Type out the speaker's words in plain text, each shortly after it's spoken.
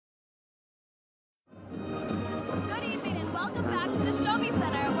Welcome back to the Show Me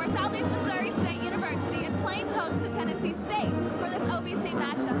Center, where Southeast Missouri State University is playing host to Tennessee State for this OVC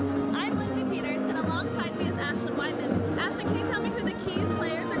matchup. I'm Lindsay Peters, and alongside me is Ashlyn Wyman. Ashlyn, can you tell me who the key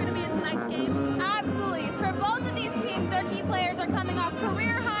players are going to be in tonight's game? Absolutely. For both of these teams, their key players are coming off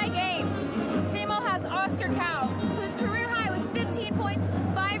career-high games. SEMO has Oscar Cow, whose career high was 15 points,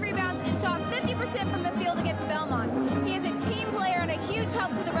 5 rebounds, and shot 50% from the field against Belmont. He is a team player and a huge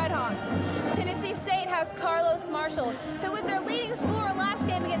help to the Redhawks. Tennessee State has Carlos Marshall, who was their leading scorer last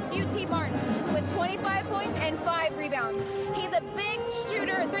game against UT Martin with 25 points and 5 rebounds. He's a big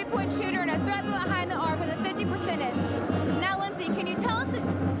shooter, a three-point shooter, and a threat behind the arc with a 50%. Now, Lindsay, can you tell us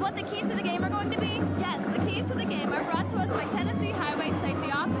what the keys to the game are going to be? Yes, the keys to the game are brought to us by Tennessee Highway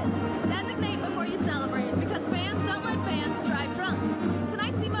Safety Office. Designate before you celebrate, because fans don't let fans drive drunk.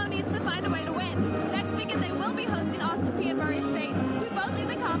 Tonight, SEMO needs to find a way to win. Next weekend, they will be hosting Austin P and Murray State, who both lead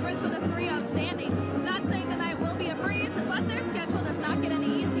the conference with a 3-0 standing. Not saying tonight will be a breeze, but their schedule does not get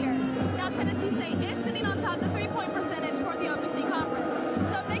any easier. Now, Tennessee State is sitting on top of the three-point percentage for the OVC Conference.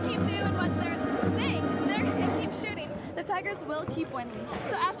 So if they keep doing what they're keep shooting, the Tigers will keep winning.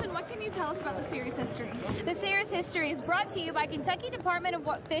 So, Ashton, what can you tell us about the series history? The series history is brought to you by Kentucky Department of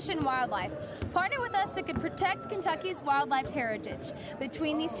Fish and Wildlife. Partner with us to protect Kentucky's wildlife heritage.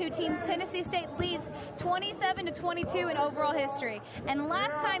 Between these two teams, Tennessee State leads 27-22 in overall history. And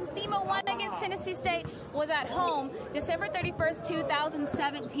last time SEMO won against Tennessee State was at home, December 31st,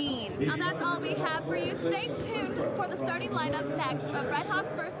 2017. Now that's all we have for you. Stay tuned for the starting lineup next of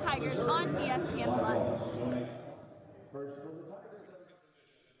Redhawks vs. Tigers on ESPN+. First for the Tigers, position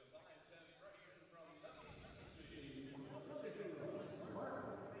is a 5'10" freshman from Southeast Missouri, Mark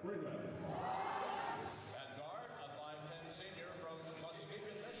Freeman. At guard, a 5'10" senior from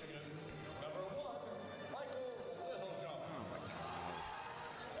Muskegon, Michigan, number 1, Michael Littlejohn.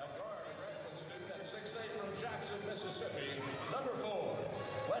 At guard, a graduate student at 6'8" from Jackson, Mississippi, number 4,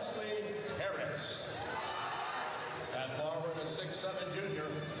 Wesley Harris. At forward, a 6'7" junior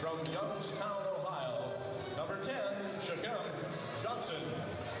from Youngstown, Ohio, number 10, Shaquem Johnson.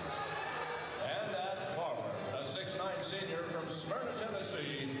 And at forward, a 6'9" senior from Smyrna,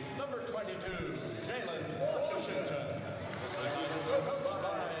 Tennessee, number 22, Jalen Washington.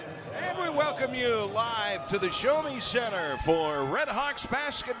 And we welcome you live to the Show Me Center for Redhawks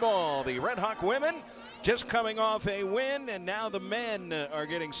basketball. The Redhawk women just coming off a win, and now the men are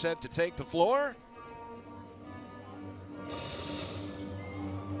getting set to take the floor.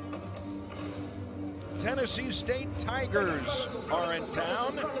 Tennessee State Tigers are in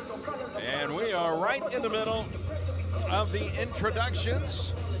town, and we are right in the middle of the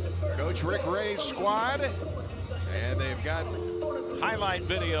introductions. Coach Rick Ray's squad, and they've got highlight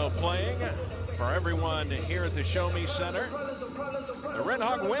video playing for everyone here at the Show Me Center. The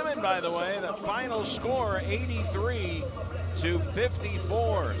Redhawk women, by the way, the final score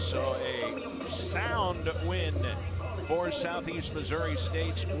 83-54, so a sound win for Southeast Missouri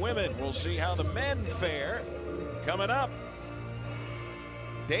State's women. We'll see how the men fare coming up.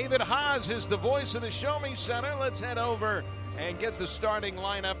 David Haas is the voice of the Show Me Center. Let's head over and get the starting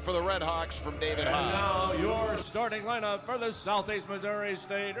lineup for the Redhawks from David Haas. Now your starting lineup for the Southeast Missouri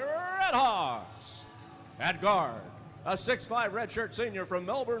State Redhawks. At guard, a 6'5" redshirt senior from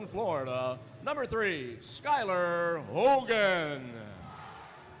Melbourne, Florida, number 3, Skylar Hogan.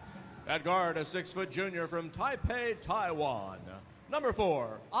 At guard, a 6-foot junior from Taipei, Taiwan, number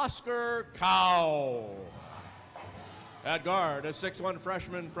 4, Oscar Cow. At guard, a 6'1"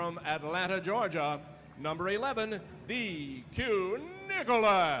 freshman from Atlanta, Georgia, number 11, D.Q.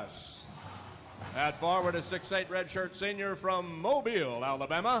 Nicholas. At forward, a 6'8" redshirt senior from Mobile,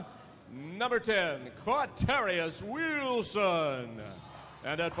 Alabama, number 10, Quatarius Wilson.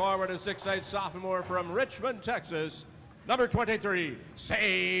 And at forward, a 6'8" sophomore from Richmond, Texas, number 23,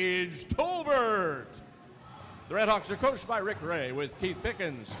 Sage Tolbert. The Redhawks are coached by Rick Ray with Keith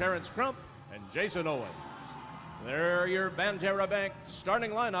Pickens, Terrence Crump, and Jason Owens. There are your Banterra Bank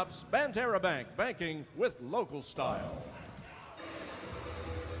starting lineups. Banterra Bank, banking with local style.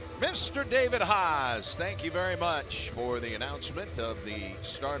 Mr. David Haas, thank you very much for the announcement of the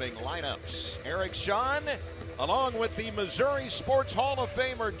starting lineups. Eric Shawn, along with the Missouri Sports Hall of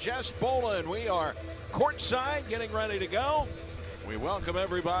Famer Jess Boland. We are courtside, getting ready to go. We welcome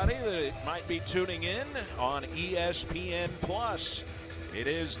everybody that might be tuning in on ESPN+. It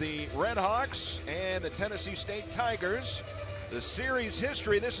is the Redhawks and the Tennessee State Tigers. The series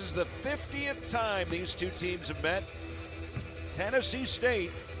history, this is the 50th time these two teams have met. Tennessee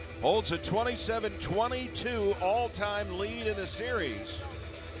State holds a 27-22 all-time lead in the series.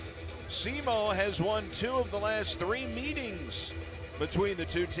 SEMO has won 2 of the last 3 meetings between the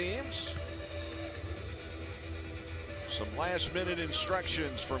two teams. Some last-minute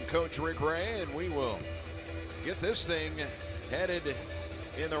instructions from Coach Rick Ray, and we will get this thing headed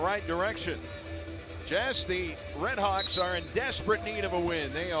in the right direction. Jess, the Redhawks are in desperate need of a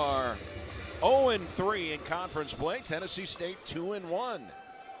win. They are 0-3 in conference play. Tennessee State 2-1.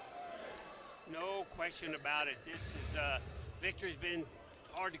 No question about it. This is victory's been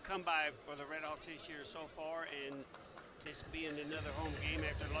hard to come by for the Redhawks this year so far, and this being another home game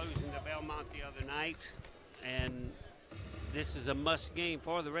after losing to Belmont the other night. And this is a must game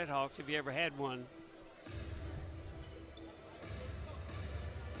for the Redhawks if you ever had one.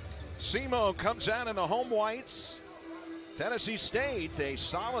 SEMO comes out in the home whites. Tennessee State, a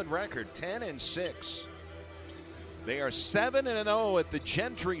solid record, 10-6. They are 7-0 at the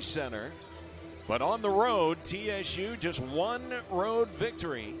Gentry Center. But on the road, TSU just one road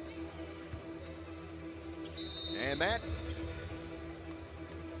victory. And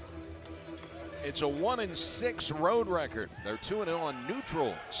it's a 1-6 road record. They're 2-0 on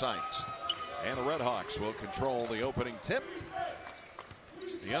neutral sites. And the Redhawks will control the opening tip.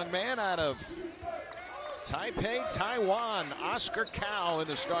 The young man out of Taipei, Taiwan, Oscar Cao in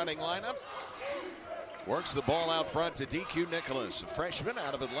the starting lineup. Works the ball out front to DQ Nicholas, a freshman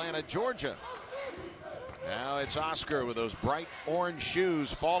out of Atlanta, Georgia. Now it's Oscar with those bright orange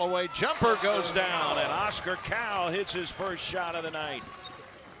shoes. Fall away jumper goes down, and Oscar Cao hits his first shot of the night.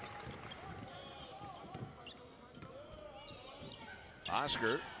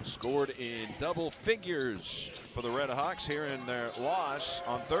 Oscar scored in double figures for the Redhawks here in their loss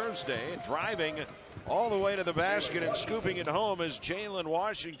on Thursday. Driving all the way to the basket and scooping it home is Jalen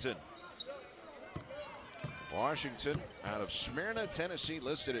Washington. Washington out of Smyrna, Tennessee,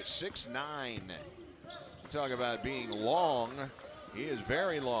 listed at 6'9". Talk about being long. He is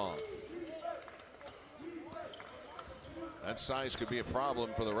very long. That size could be a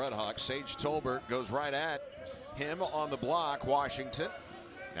problem for the Redhawks. Sage Tolbert goes right at him on the block. Washington.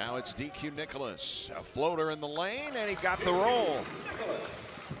 Now it's DQ Nicholas. A floater in the lane, and he got the roll.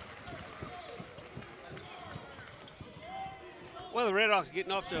 Well, the Redhawks are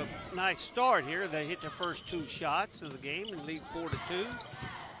getting off to a nice start here. They hit their first two shots of the game and lead 4-2.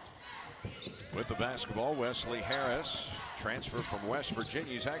 With the basketball, Wesley Harris, transfer from West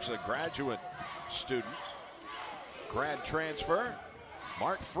Virginia. He's actually a graduate student. Grad transfer.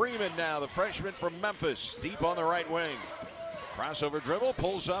 Mark Freeman now, the freshman from Memphis, deep on the right wing. Crossover dribble,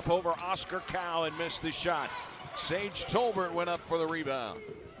 pulls up over Oscar Cao and missed the shot. Sage Tolbert went up for the rebound.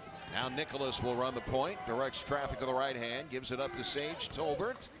 Now Nicholas will run the point, directs traffic to the right hand, gives it up to Sage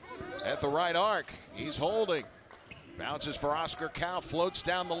Tolbert at the right arc. He's holding. Bounces for Oscar Cao, floats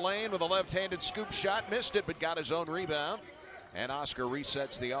down the lane with a left-handed scoop shot. Missed it, but got his own rebound. And Oscar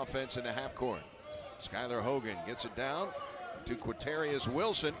resets the offense in the half court. Skylar Hogan gets it down to Quatarius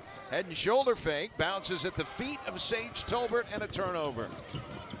Wilson. Head and shoulder fake. Bounces at the feet of Sage Tolbert and a turnover.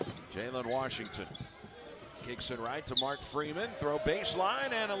 Jalen Washington kicks it right to Mark Freeman. Throw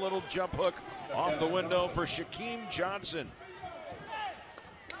baseline and a little jump hook off the window for Shaquem Johnson.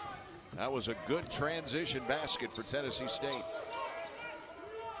 That was a good transition basket for Tennessee State.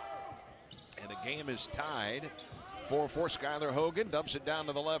 And the game is tied. 4-4. Skylar Hogan dumps it down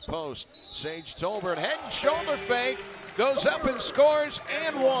to the left post. Sage Tolbert, head and shoulder fake, goes up and scores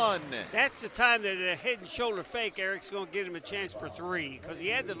and one. That's the time that a head and shoulder fake, Eric's going to give him a chance for three, because he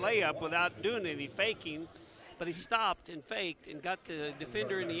had the layup without doing any faking, but he stopped and faked and got the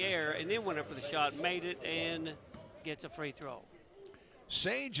defender in the air and then went up for the shot, made it, and gets a free throw.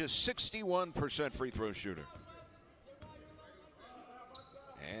 Sage, a 61% free throw shooter.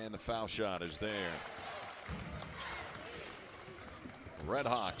 And the foul shot is there.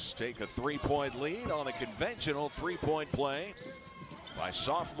 Redhawks take a 3-point lead on a conventional 3-point play by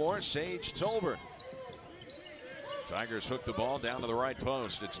sophomore Sage Tolbert. Tigers hook the ball down to the right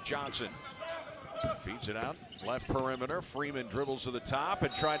post. It's Johnson. Feeds it out, left perimeter. Freeman dribbles to the top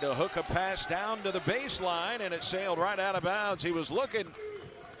and tried to hook a pass down to the baseline, and it sailed right out of bounds. He was looking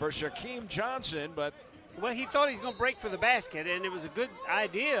for Shaquem Johnson, but... Well, he thought he was going to break for the basket, and it was a good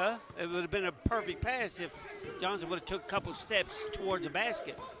idea. It would have been a perfect pass if Johnson would have took a couple steps towards the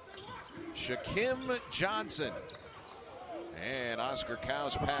basket. Shaquem Johnson. And Oscar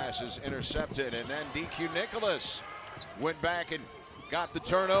Cao's pass is intercepted, and then DQ Nicholas went back and got the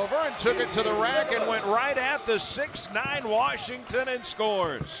turnover and took it to the rack and went right at the 6'9" Washington and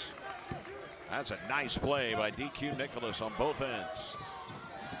scores. That's a nice play by DQ Nicholas on both ends.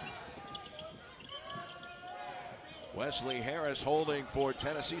 Wesley Harris holding for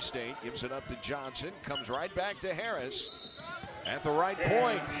Tennessee State, gives it up to Johnson, comes right back to Harris at the right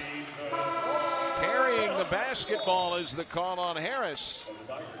point. Carrying the basketball is the call on Harris.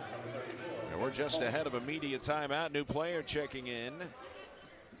 We're just ahead of a media timeout. New player checking in.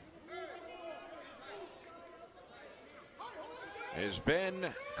 Is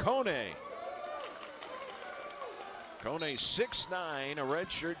Ben Kone. Kone 6'9", a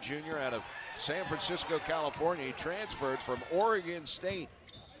redshirt junior out of San Francisco, California. He transferred from Oregon State.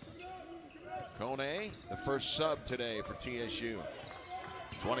 Kone, the first sub today for TSU.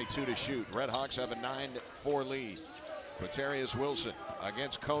 22 to shoot. Redhawks have a 9-4 lead. Quaterius Wilson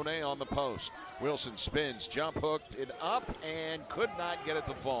against Kone on the post. Wilson spins, jump hooked it up, and could not get it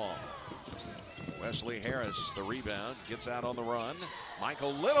to fall. Wesley Harris, the rebound, gets out on the run.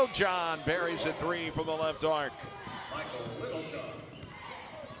 Michael Littlejohn buries a three from the left arc. Michael Littlejohn.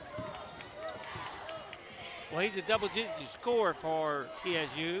 Well, he's a double-digit scorer for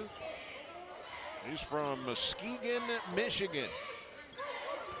TSU. He's from Muskegon, Michigan.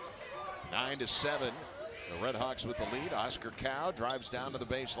 9-7. The Redhawks with the lead. Oscar Cow drives down to the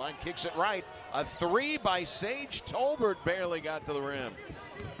baseline, kicks it right. A three by Sage Tolbert barely got to the rim.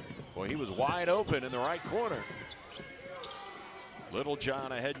 Boy, he was wide open in the right corner.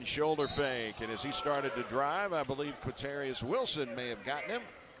 Littlejohn a head and shoulder fake, and as he started to drive, I believe Quaterius Wilson may have gotten him,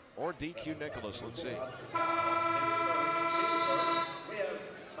 or DQ Nicholas. Let's see.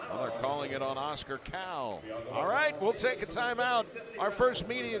 Well, they're calling it on Oscar Cow. All right, we'll take a timeout. Our first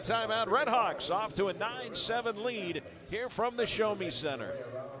media timeout. Redhawks off to a 9-7 lead here from the Show Me Center.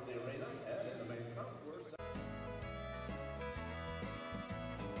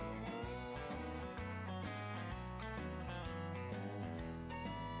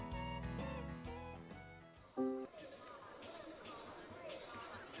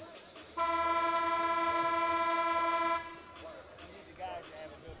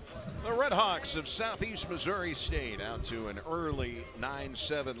 Redhawks of Southeast Missouri State out to an early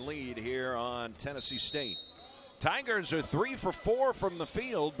 9-7 lead here on Tennessee State. Tigers are 3 for 4 from the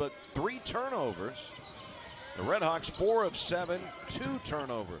field, but 3 turnovers. The Redhawks 4 of 7, 2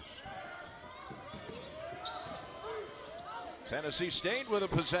 turnovers. Tennessee State with a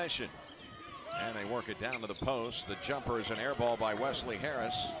possession. And they work it down to the post. The jumper is an air ball by Wesley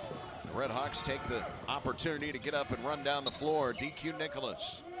Harris. The Redhawks take the opportunity to get up and run down the floor. DQ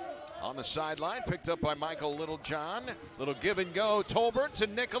Nicholas on the sideline, picked up by Michael Littlejohn. Little give and go. Tolbert to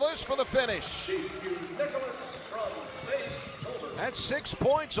Nicholas for the finish. That's 6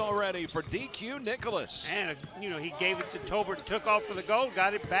 points already for DQ Nicholas. And, he gave it to Tolbert, took off for the goal,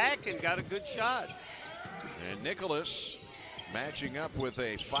 got it back, and got a good shot. And Nicholas matching up with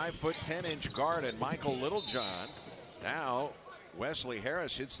a 5'10" guard and Michael Littlejohn. Now Wesley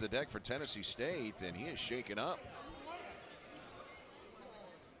Harris hits the deck for Tennessee State, and he is shaken up.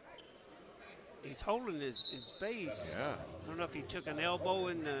 He's holding his face. Yeah. I don't know if he took an elbow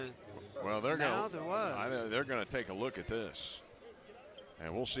in the mouth or what. They're going to take a look at this.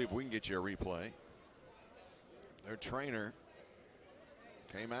 And we'll see if we can get you a replay. Their trainer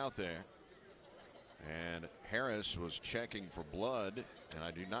came out there. And Harris was checking for blood. And I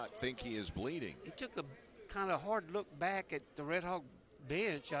do not think he is bleeding. He took a kind of hard look back at the Red Hawk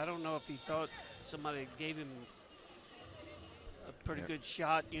bench. I don't know if he thought somebody gave him a pretty good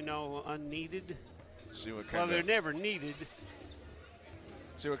shot, unneeded. See what kind they're never needed.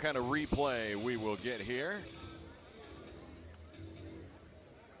 See what kind of replay we will get here.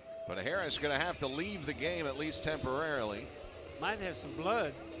 But Harris going to have to leave the game at least temporarily. Might have some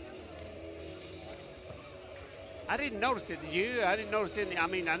blood. I didn't notice it. Did you? I didn't notice any. I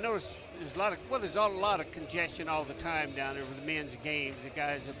noticed there's a lot of congestion all the time down there with the men's games. The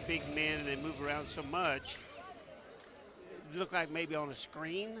guys are big men and they move around so much. Look like maybe on a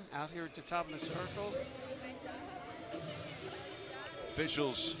screen out here at the top of the circle.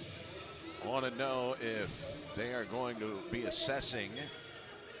 Officials want to know if they are going to be assessing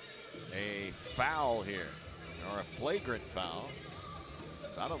a foul here, or a flagrant foul.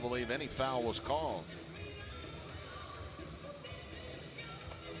 I don't believe any foul was called.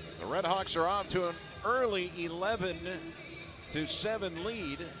 The Redhawks are off to an early 11-7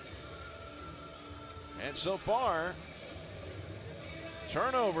 lead. And so far,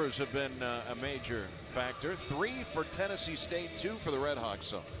 turnovers have been a major factor. 3 for Tennessee State, 2 for the Redhawks.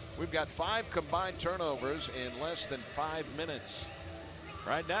 So we've got 5 combined turnovers in less than 5 minutes.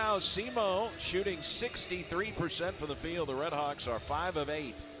 Right now, SEMO shooting 63% from the field. The Redhawks are 5 of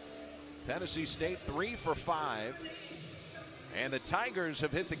 8. Tennessee State 3 for 5. And the Tigers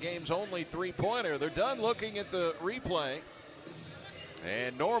have hit the game's only 3-pointer. They're done looking at the replay.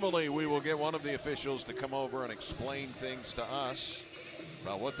 And normally we will get one of the officials to come over and explain things to us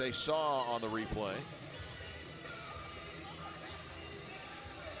about what they saw on the replay.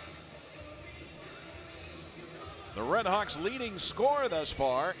 The Redhawks' leading scorer thus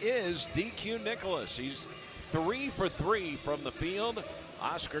far is DQ Nicholas. He's 3 for 3 from the field.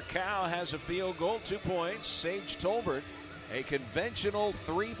 Oscar Cow has a field goal, 2 points. Sage Tolbert, a conventional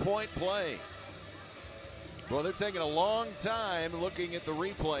 3-point play. Well, they're taking a long time looking at the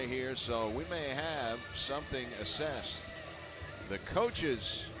replay here, so we may have something assessed. The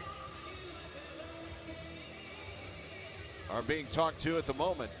coaches are being talked to at the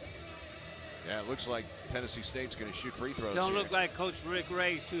moment. Yeah, it looks like Tennessee State's going to shoot free throws. Don't here. look like Coach Rick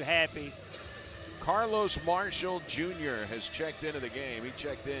Ray's too happy. Carlos Marshall Jr. has checked into the game. He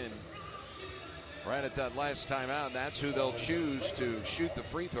checked in right at that last time out, and that's who they'll choose to shoot the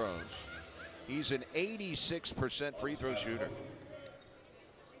free throws. He's an 86% free throw shooter.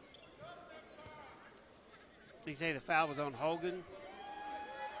 They say the foul was on Hogan.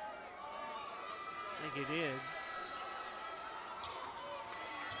 I think it did.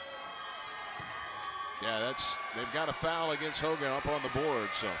 Yeah, they've got a foul against Hogan up on the board.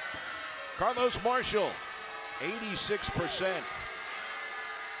 So Carlos Marshall, 86%.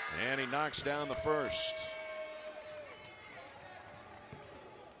 And he knocks down the first.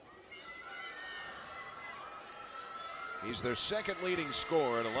 He's their second leading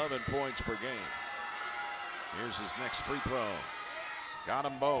scorer at 11 points per game. Here's his next free throw. Got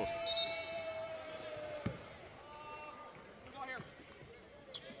them both.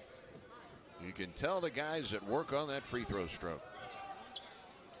 You can tell the guys that work on that free throw stroke.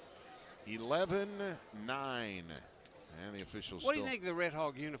 11-9. And the officials What do you think of the Red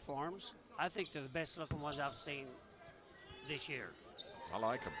Hawk uniforms? I think they're the best looking ones I've seen this year. I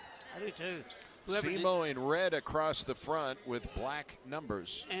like them. I do too. SEMO in red across the front with black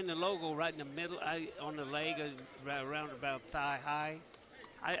numbers. And the logo right in the middle, on the leg, around about thigh high.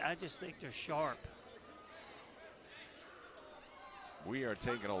 I just think they're sharp. We are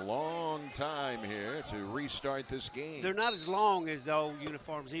taking a long time here to restart this game. They're not as long as the old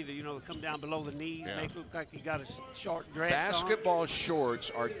uniforms either. You know, they come down below the knees, Yeah. make it look like you got a short dress Basketball shorts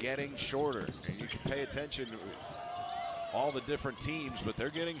are getting shorter. And you can pay attention to all the different teams, but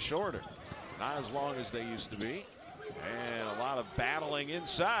they're getting shorter. Not as long as they used to be. And a lot of battling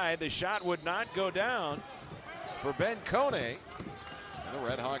inside. The shot would not go down for Ben Kone. And the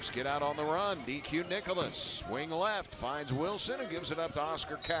Redhawks get out on the run. DQ Nicholas, wing left, finds Wilson and gives it up to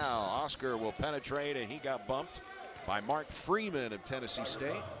Oscar Cow. Oscar will penetrate, and he got bumped by Mark Freeman of Tennessee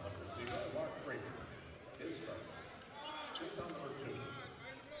State.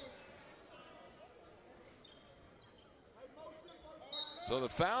 So the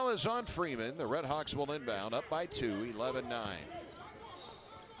foul is on Freeman. The Redhawks will inbound up by 2, 11-9.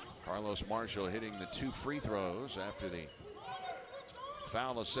 Carlos Marshall hitting the 2 free throws after the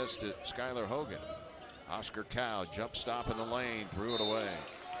foul assessed to Skylar Hogan. Oscar Cow jump stop in the lane, threw it away.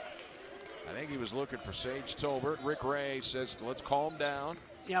 I think he was looking for Sage Tolbert. Rick Ray says, let's calm down.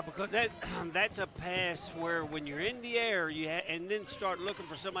 Yeah, because that's a pass where when you're in the air and then start looking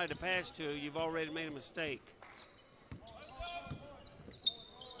for somebody to pass to, you've already made a mistake.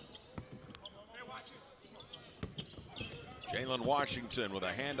 Jalen Washington with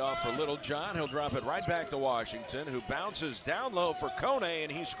a handoff for Little John. He'll drop it right back to Washington, who bounces down low for Kone, and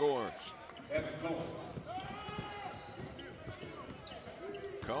he scores.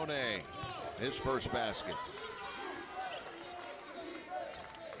 Kone, his first basket.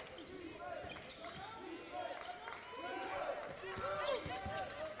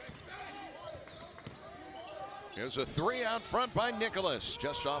 There's a 3 out front by Nicholas,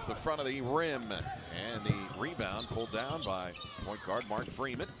 just off the front of the rim. And the rebound pulled down by point guard Mark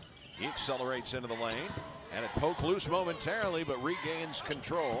Freeman. He accelerates into the lane, and it poked loose momentarily, but regains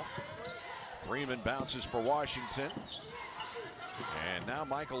control. Freeman bounces for Washington. And now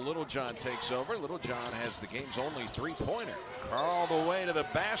Michael Littlejohn takes over. Littlejohn has the game's only 3-pointer. Crawled the way to the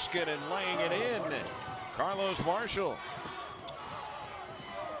basket and laying it in. Carlos Marshall.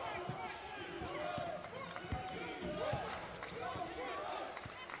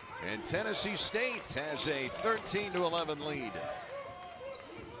 And Tennessee State has a 13-11 lead.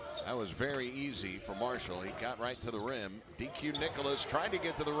 That was very easy for Marshall. He got right to the rim. DQ Nicholas tried to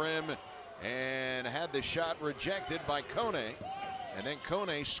get to the rim and had the shot rejected by Kone. And then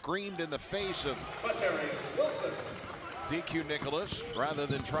Kone screamed in the face of DQ Nicholas rather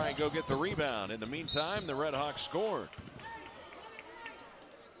than try and go get the rebound. In the meantime, the Redhawks scored.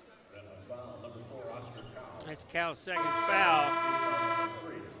 That's Cal's second foul.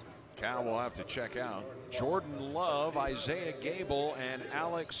 Cal will have to check out. Jordan Love, Isaiah Gable, and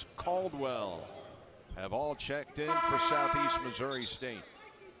Alex Caldwell have all checked in for Southeast Missouri State.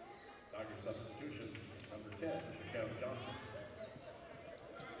 Doctor substitution, number 10, Shaquem Johnson.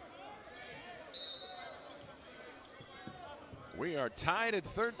 We are tied at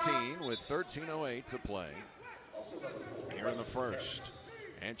 13 with 13:08 to play here in the first.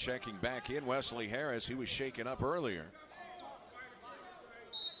 And checking back in, Wesley Harris. He was shaken up earlier.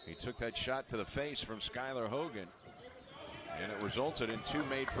 He took that shot to the face from Skylar Hogan, and it resulted in 2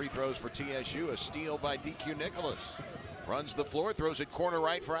 made free throws for TSU. A steal by DQ Nicholas. Runs the floor, throws it corner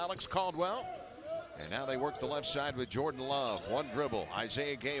right for Alex Caldwell. And now they work the left side with Jordan Love. One dribble.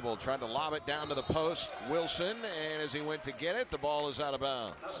 Isaiah Gable tried to lob it down to the post. Wilson, and as he went to get it, the ball is out of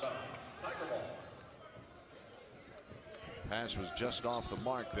bounds. Pass was just off the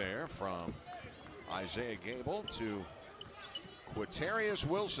mark there from Isaiah Gable to Quatarius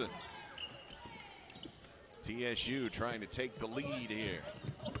Wilson. TSU trying to take the lead here.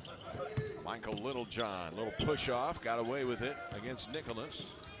 Michael Littlejohn, little push off, got away with it against Nicholas.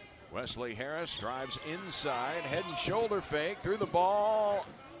 Wesley Harris drives inside, head and shoulder fake, threw the ball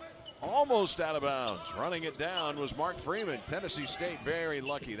almost out of bounds. Running it down was Mark Freeman. Tennessee State very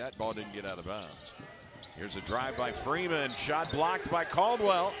lucky that ball didn't get out of bounds. Here's a drive by Freeman, shot blocked by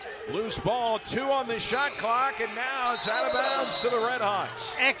Caldwell. Loose ball, 2 on the shot clock, and now it's out of bounds to the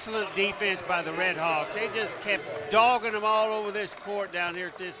Redhawks. Excellent defense by the Redhawks. They just kept dogging them all over this court down here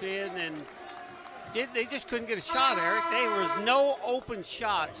at this end, and they just couldn't get a shot, Eric. There was no open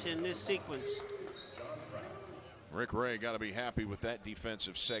shots in this sequence. Rick Ray got to be happy with that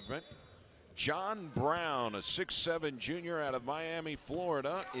defensive segment. John Brown, a 6'7" junior out of Miami,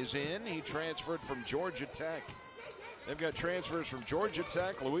 Florida, is in. He transferred from Georgia Tech. They've got transfers from Georgia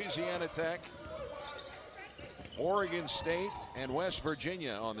Tech, Louisiana Tech, Oregon State, and West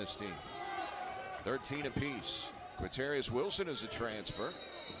Virginia on this team. 13 apiece. Quatarius Wilson is a transfer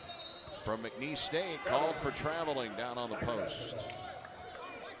from McNeese State, called for traveling down on the post.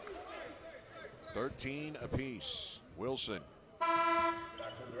 13 apiece. Wilson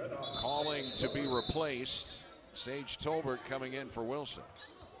calling to be replaced. Sage Tolbert coming in for Wilson.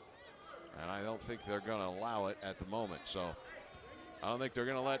 And I don't think they're going to allow it at the moment. So I don't think they're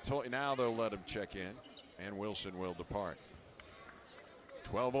going to let now they'll let him check in, and Wilson will depart.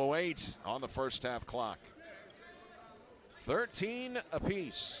 12:08 on the first half clock. 13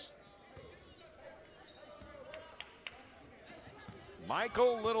 apiece.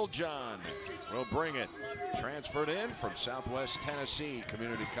 Michael Littlejohn will bring it. Transferred in from Southwest Tennessee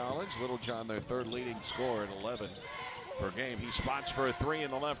Community College. Littlejohn, their 3rd leading scorer at 11 per game. He spots for a 3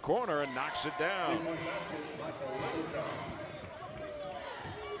 in the left corner and knocks it down.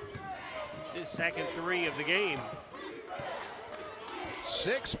 It's his second 3 of the game.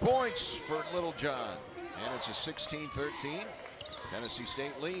 6 points for Littlejohn. And it's a 16-13 Tennessee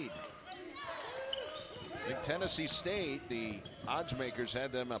State lead. I think Tennessee State, the odds makers,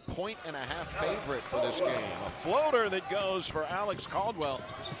 had them a 1.5-point favorite for this game. A floater that goes for Alex Caldwell.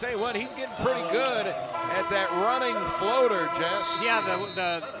 Tell you what, he's getting pretty good at that running floater, Jess. Yeah,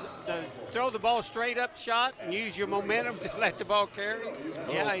 the throw the ball straight up shot and use your momentum to let the ball carry.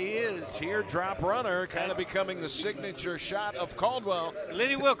 Yeah, he is. Teardrop runner, kind of becoming the signature shot of Caldwell.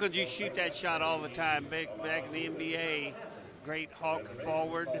 Lenny Wilkins used to shoot that shot all the time back in the NBA. Great Hawk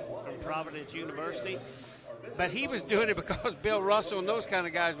forward from Providence University. But he was doing it because Bill Russell and those kind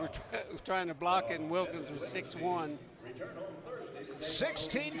of guys were trying to block it, and Wilkins was 6'1".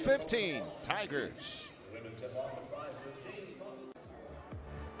 16-15, Tigers.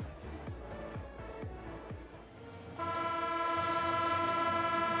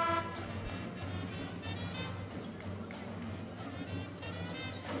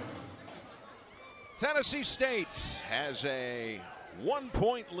 Tennessee State has a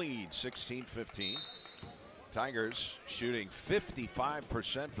 1-point lead, 16-15. Tigers shooting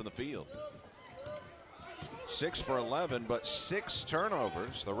 55% from the field. 6 for 11, but 6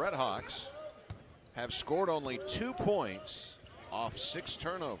 turnovers. The Redhawks have scored only 2 points off 6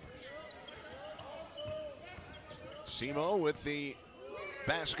 turnovers. Simo with the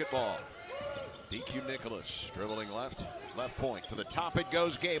basketball. DQ Nicholas dribbling left point. To the top it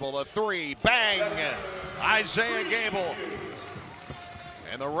goes. Gable, a 3. Bang! Isaiah Gable.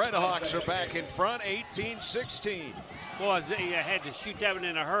 And the Redhawks are back in front, 18-16. Boy, Isaiah had to shoot that one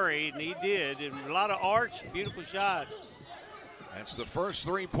in a hurry, and he did. And a lot of arch, beautiful shot. That's the first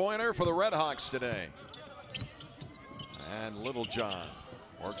 3-pointer for the Redhawks today. And Littlejohn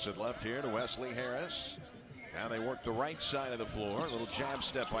works it left here to Wesley Harris. Now they work the right side of the floor. A little jab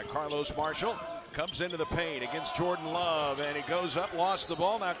step by Carlos Marshall. Comes into the paint against Jordan Love, and he goes up, lost the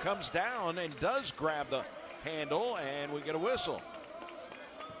ball, now comes down and does grab the handle, and we get a whistle.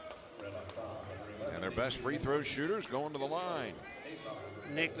 And their best free throw shooters going to the line.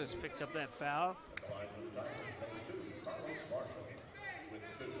 Nicholas picks up that foul.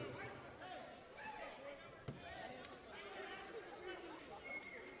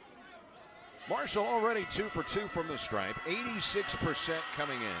 Marshall already 2 for 2 from the stripe, 86%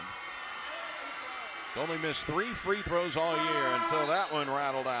 coming in. Only missed 3 free throws all year until that one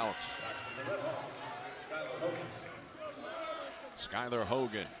rattled out. Skylar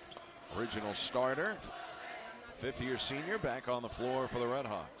Hogan, original starter, 5th-year senior, back on the floor for the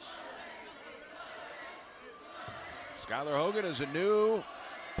Redhawks. Skylar Hogan is a new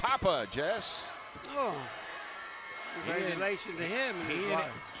papa, Jess. Oh, congratulations to him and his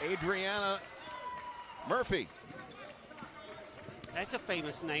wife. Adriana Murphy. That's a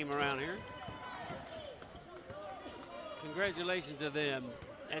famous name around here. Congratulations to them.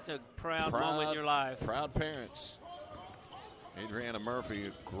 That's a proud moment in your life. Proud parents. Adriana Murphy,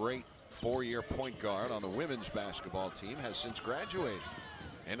 a great 4-year point guard on the women's basketball team, has since graduated.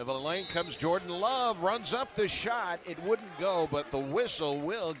 Into the lane comes Jordan Love, runs up the shot. It wouldn't go, but the whistle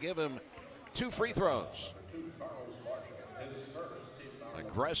will give him 2 free throws.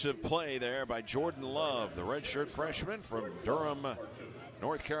 Aggressive play there by Jordan Love, the redshirt freshman from Durham,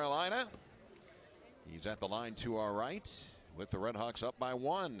 North Carolina. He's at the line to our right with the Redhawks up by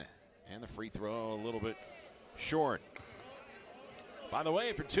 1. And the free throw a little bit short. By the way,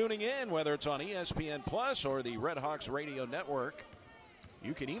 if you're tuning in, whether it's on ESPN Plus or the Redhawks Radio Network,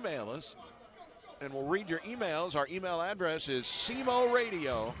 you can email us, and we'll read your emails. Our email address is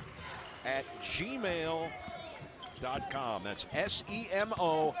SEMORadio@gmail.com. That's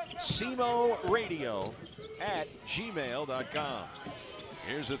SEMO, SEMORadio@gmail.com.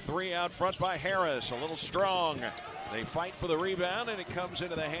 Here's a 3 out front by Harris, a little strong. They fight for the rebound, and it comes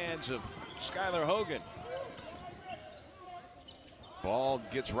into the hands of Skylar Hogan. Ball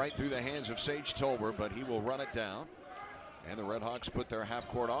gets right through the hands of Sage Tolbert, but he will run it down. And the Redhawks put their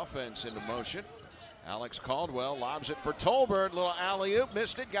half-court offense into motion. Alex Caldwell lobs it for Tolbert. Little alley-oop,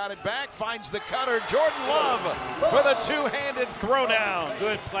 missed it, got it back, finds the cutter. Jordan Love for the two-handed throwdown.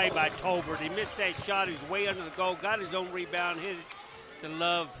 Good play by Tolbert. He missed that shot. He was way under the goal, got his own rebound, hit it to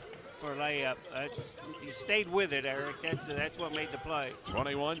Love for a layup. He stayed with it, Eric. That's what made the play.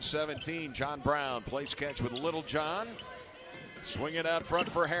 21-17. John Brown plays catch with Little John. Swing it out front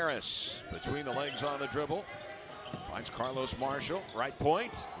for Harris. Between the legs on the dribble. Finds Carlos Marshall, right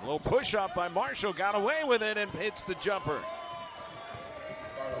point. A little push up by Marshall, got away with it and hits the jumper.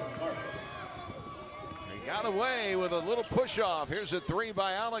 He got away with a little push off. Here's a 3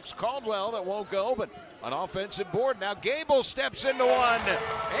 by Alex Caldwell that won't go, but an offensive board. Now Gable steps into one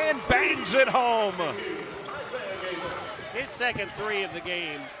and bangs it home. His second 3 of the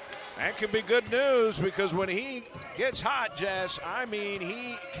game. That could be good news because when he gets hot, Jess, I mean,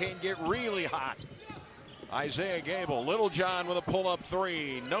 he can get really hot. Isaiah Gable, Little John with a pull-up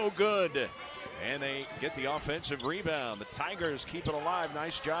 3, no good. And they get the offensive rebound. The Tigers keep it alive.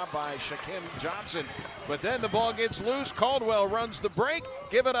 Nice job by Shaquem Johnson. But then the ball gets loose. Caldwell runs the break.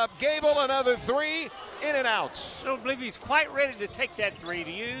 Give it up. Gable, another 3, in and out. I don't believe he's quite ready to take that 3,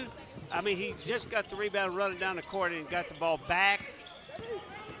 do you? I mean, he just got the rebound running down the court and got the ball back.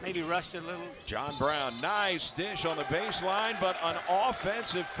 Maybe rushed a little. John Brown, nice dish on the baseline, but an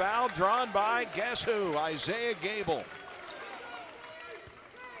offensive foul drawn by, guess who? Isaiah Gable.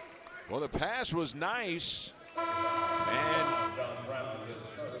 Well, the pass was nice. And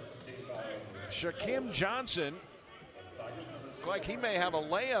Shaquem Johnson looked like he may have a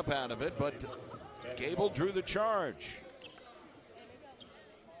layup out of it, but Gable drew the charge.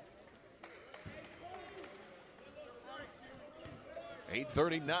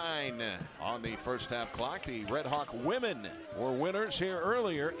 .8:39 on the first half clock. The Red Hawk women were winners here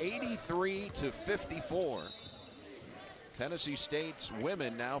earlier, 83-54. Tennessee State's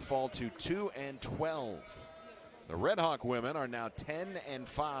women now fall to 2-12. The Red Hawk women are now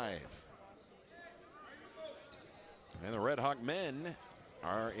 10-5. And the Red Hawk men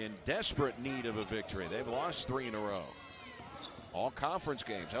are in desperate need of a victory. They've lost 3 in a row. All conference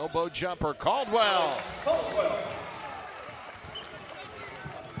games. Elbow jumper, Caldwell.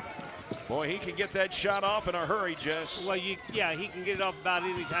 Boy, he can get that shot off in a hurry, Jess. Well, yeah, he can get it off about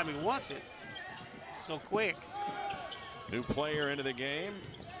any time he wants it. So quick. New player into the game.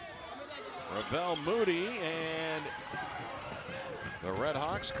 Ravel Moody, and the Red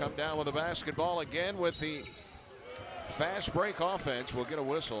Hawks come down with the basketball again with the fast break offense. We'll get a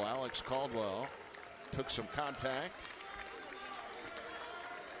whistle. Alex Caldwell took some contact.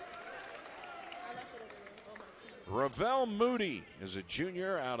 Ravel Moody is a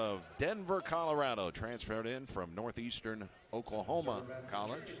junior out of Denver, Colorado, transferred in from Northeastern Oklahoma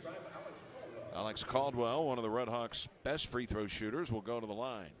College. Alex Caldwell, one of the Red Hawks' best free throw shooters, will go to the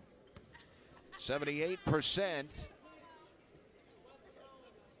line. 78%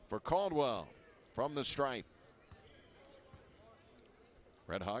 for Caldwell from the stripe.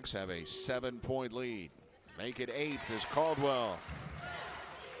 Redhawks have a 7-point lead. Make it 8 as Caldwell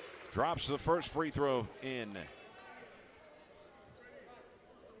drops the first free throw in.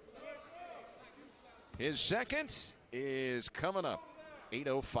 His second is coming up.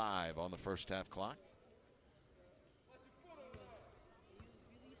 8:05 on the first half clock.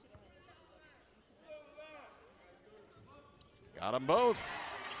 Got them both.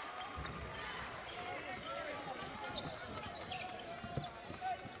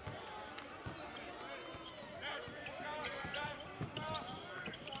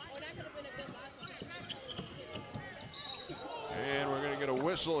 And we're going to get a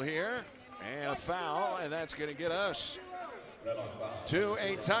whistle here and a foul, and that's going to get us to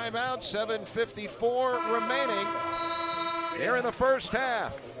a timeout. 7:54 remaining here in the first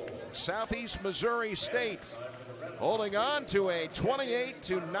half. Southeast Missouri State holding on to a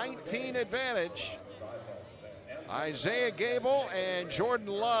 28-19 advantage. Isaiah Gable and Jordan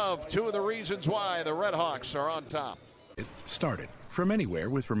Love, two of the reasons why the Redhawks are on top. It started from anywhere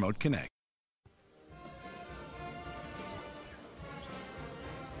with Remote Connect.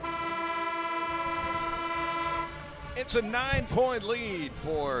 It's a 9-point lead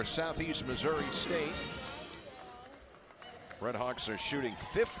for Southeast Missouri State. Redhawks are shooting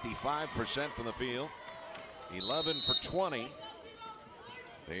 55% from the field, 11 for 20.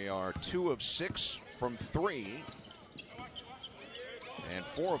 They are 2 of 6 from 3, and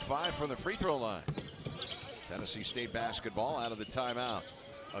 4 of 5 from the free throw line. Tennessee State basketball out of the timeout.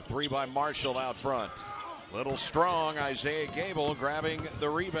 A 3 by Marshall out front. Little strong, Isaiah Gable grabbing the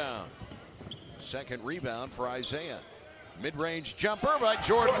rebound. Second rebound for Isaiah. Mid-range jumper by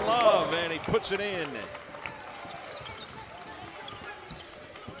Jordan Love, and he puts it in.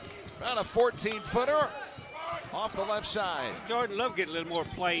 About a 14-footer off the left side. Jordan Love getting a little more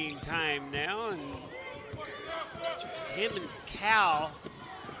playing time now, and him and Cal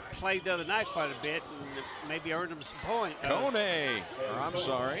played the other night quite a bit and maybe earned him some points. I'm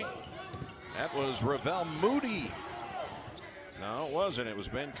sorry. That was Ravel Moody. No, it wasn't. It was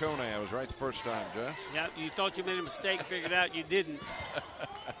Ben Kone. I was right the first time, Jess. Yeah, you thought you made a mistake, figured out you didn't.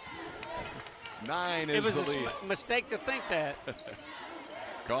 9 is the lead. It was a mistake to think that.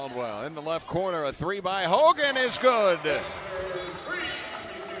 Caldwell in the left corner. A 3 by Hogan is good.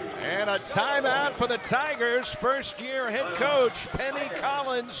 And a timeout for the Tigers. First-year head coach Penny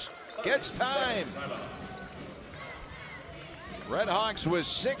Collins gets time. Redhawks with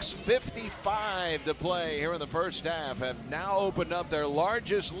 6:55 to play here in the first half have now opened up their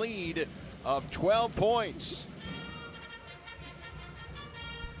largest lead of 12 points.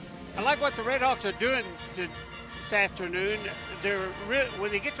 I like what the Redhawks are doing this afternoon.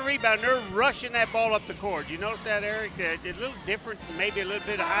 When they get the rebound, they're rushing that ball up the court. You notice that, Eric? It's a little different, maybe a little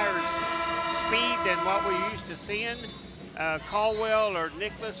bit higher speed than what we're used to seeing. Caldwell or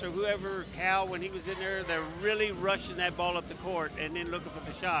Nicholas or whoever, Cal, when he was in there, they're really rushing that ball up the court and then looking for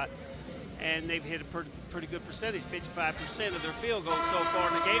the shot. And they've hit a pretty good percentage, 55% of their field goals so far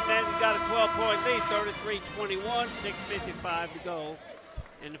in the game. Then they got a 12-point lead, 33-21, 6:55 to go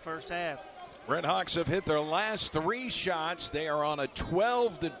in the first half. Redhawks have hit their last 3 shots. They are on a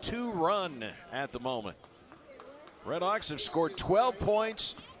 12-2 run at the moment. Redhawks have scored 12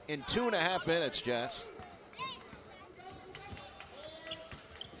 points in 2.5 minutes, Jess.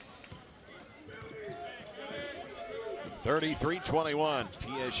 (33-21).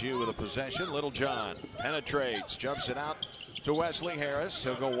 TSU with a possession. Littlejohn penetrates, jumps it out to Wesley Harris.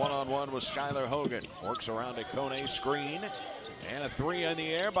 He'll go one-on-one with Skylar Hogan. Works around a Kone screen. And a 3 in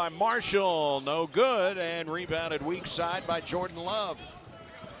the air by Marshall. No good. And rebounded weak side by Jordan Love.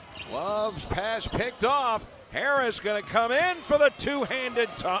 Love's pass picked off. Harris going to come in for the two-handed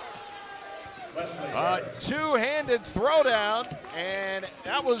two-handed throwdown, and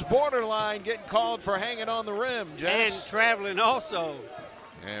that was borderline getting called for hanging on the rim, Jess. And traveling also.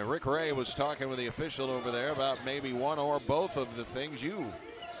 And Rick Ray was talking with the official over there about maybe one or both of the things you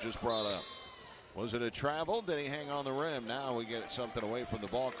just brought up. Was it a travel? Did he hang on the rim? Now we get something away from the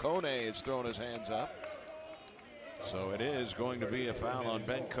ball. Kone is throwing his hands up. So it is going to be a foul on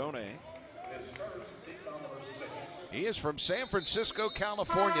Ben Kone. He is from San Francisco,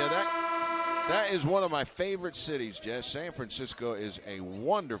 California. That is one of my favorite cities, Jess. San Francisco is a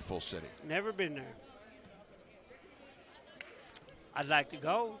wonderful city. Never been there. I'd like to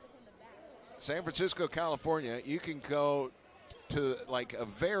go. San Francisco, California, you can go to like a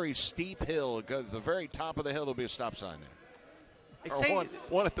very steep hill. Go to the very top of the hill, there'll be a stop sign there. Or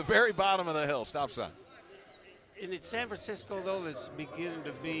one at the very bottom of the hill, stop sign. And in San Francisco, though, there's beginning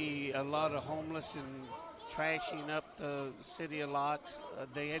to be a lot of homeless and trashing up the city a lot.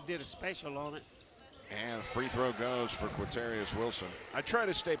 They did a special on it. And free throw goes for Quaterius Wilson. I try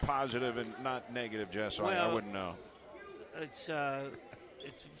to stay positive and not negative, Jess, so I wouldn't know. It's a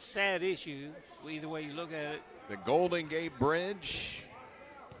sad issue, either way you look at it. The Golden Gate Bridge.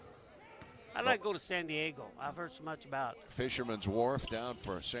 I'd like to go to San Diego. I've heard so much about it. Fisherman's Wharf down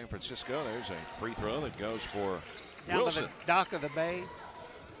for San Francisco. There's a free throw that goes for down Wilson. By the dock of the bay.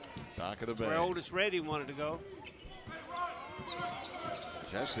 Dock of the bay. Where Otis Reddy wanted to go.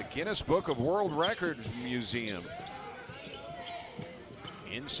 Just the Guinness Book of World Records Museum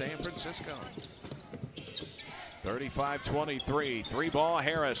in San Francisco. 35-23. Three ball.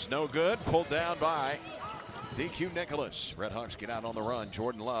 Harris, no good. Pulled down by DQ Nicholas. Redhawks get out on the run.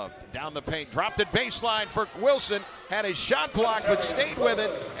 Jordan Love down the paint. Dropped it baseline for Wilson. Had his shot blocked but stayed with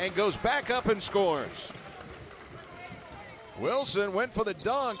it and goes back up and scores. Wilson went for the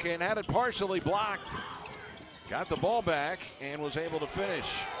dunk and had it partially blocked. Got the ball back and was able to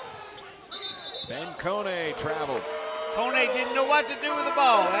finish. Ben Kone traveled. Kone didn't know what to do with the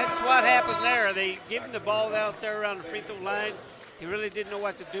ball. That's what happened there. They give him the ball out there around the free throw line. He really didn't know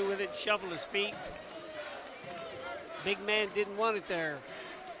what to do with it. Shuffled his feet. Big man didn't want it there.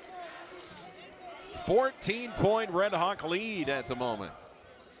 14-point Red Hawk lead at the moment.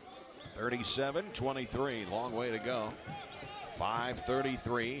 37-23. Long way to go.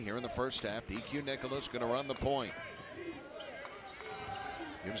 5:33 here in the first half. DQ Nicholas going to run the point.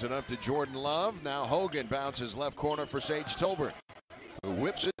 Gives it up to Jordan Love. Now Hogan bounces left corner for Sage Tolbert, who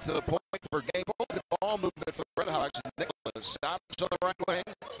whips it to the point for Gable. Good ball movement for the Redhawks. Nicholas stops on the right wing,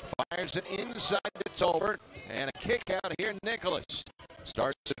 fires it inside to Tolbert, and a kick out here. Nicholas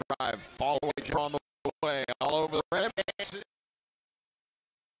starts to drive, fall away on the way, all over the rim.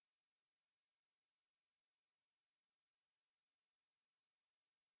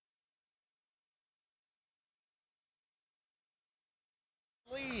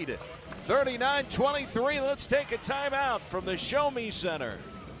 Lead 39-23. Let's take a timeout from the Show Me Center.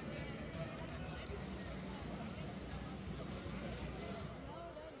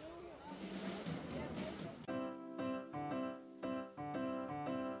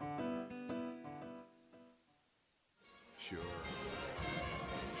 Sure.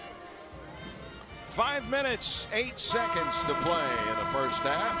 5 minutes, 8 seconds to play in the first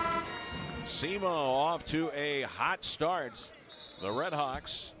half. SEMO off to a hot start. The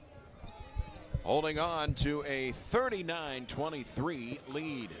Redhawks holding on to a 39-23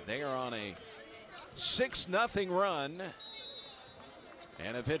 lead. They are on a 6-0 run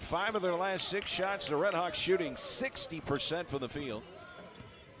and have hit 5 of their last 6 shots. The Redhawks shooting 60% from the field.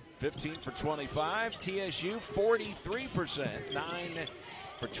 15 for 25. TSU 43%. 9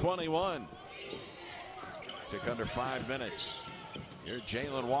 for 21. Took under 5 minutes. Here's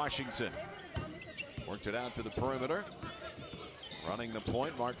Jalen Washington. Worked it out to the perimeter. Running the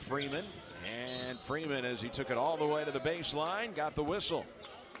point, Mark Freeman. And Freeman, as he took it all the way to the baseline, got the whistle.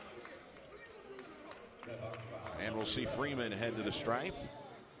 And we'll see Freeman head to the stripe.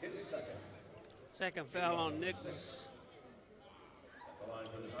 Second foul on Nicholas.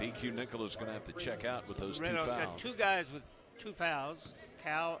 DQ Nicholas going to have to check out with those 2 Redhawks fouls. got 2 guys with 2 fouls,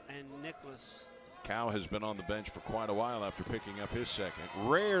 Cal and Nicholas. Cal has been on the bench for quite a while after picking up his second.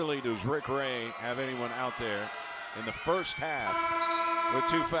 Rarely does Rick Ray have anyone out there in the first half with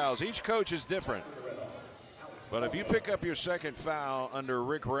 2 fouls. Each coach is different. But if you pick up your second foul under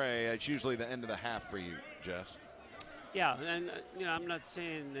Rick Ray, it's usually the end of the half for you, Jess. Yeah, and I'm not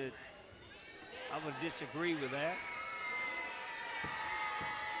saying that I would disagree with that.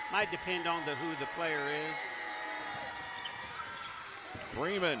 Might depend on who the player is.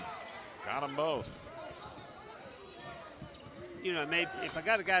 Freeman got them both. Maybe if I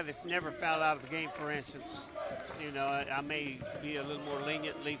got a guy that's never fouled out of the game, for instance, I may be a little more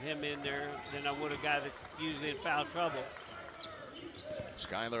lenient, leave him in there than I would a guy that's usually in foul trouble.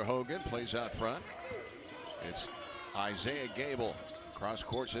 Skylar Hogan plays out front. It's Isaiah Gable. Cross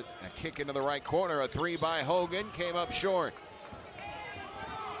courts it, a kick into the right corner. A 3 by Hogan came up short.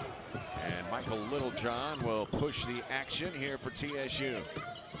 And Michael Littlejohn will push the action here for TSU.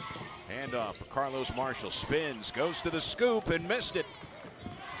 Handoff for Carlos Marshall. Spins, goes to the scoop and missed it.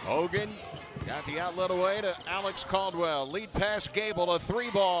 Hogan got the outlet away to Alex Caldwell. Lead pass Gable. A 3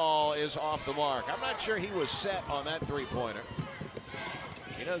 ball is off the mark. I'm not sure he was set on that 3-pointer.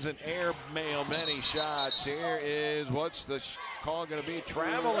 He doesn't airmail many shots. Here is what's the call going to be?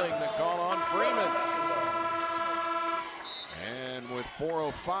 Traveling, the call on Freeman. And with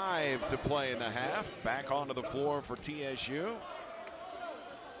 4:05 to play in the half, back onto the floor for TSU.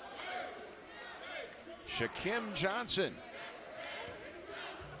 Shaquem Johnson.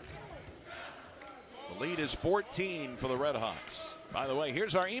 The lead is 14 for the Redhawks. By the way,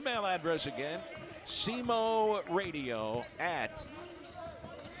 here's our email address again. SEMO Radio at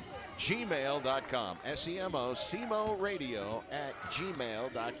gmail.com. SEMO, SEMO Radio at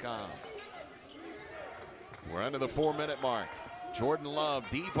gmail.com. We're under the 4-minute mark. Jordan Love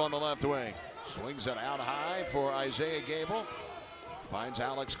deep on the left wing. Swings it out high for Isaiah Gable. Finds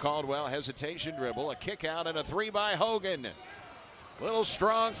Alex Caldwell. Hesitation dribble. A kick out and a 3 by Hogan. Little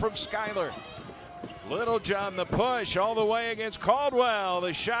strong from Schuyler. Little John the push all the way against Caldwell.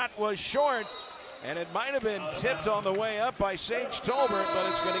 The shot was short, and it might have been tipped on the way up by Sage Tolbert, but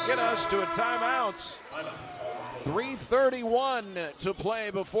it's going to get us to a timeout. 3:31 to play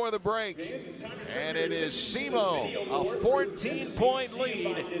before the break, and it is SEMO, a 14-point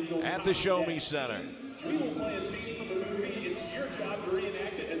lead at the Show Me Center. We will play a scene from the movie. It's your job to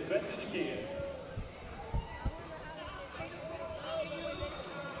reenact it as best as you can.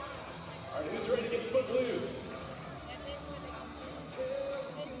 All right, who's ready to get foot loose?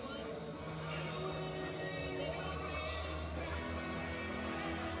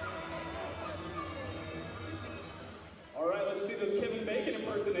 All right, let's see those Kevin Bacon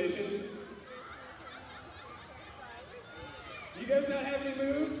impersonations. You guys not have any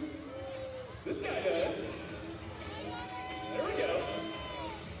moves? This guy does. There we go.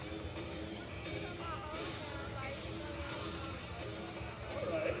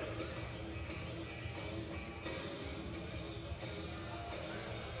 All right.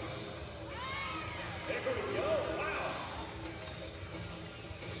 There we go. Wow.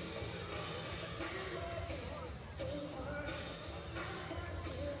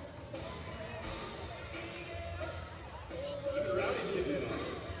 Even Rowdy's getting in on it.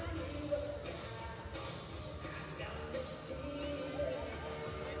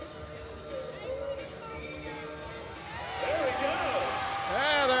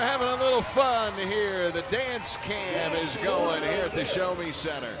 Fun here. The dance cam is going here at the Show Me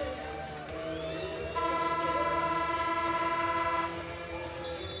Center.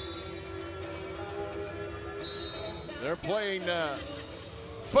 They're playing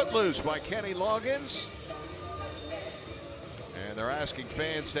Footloose by Kenny Loggins. And they're asking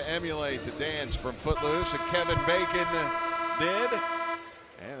fans to emulate the dance from Footloose that Kevin Bacon did.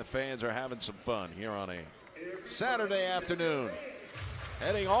 And the fans are having some fun here on a Saturday afternoon.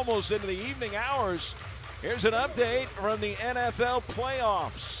 Heading almost into the evening hours. Here's an update from the NFL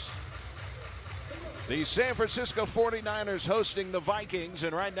playoffs. The San Francisco 49ers hosting the Vikings,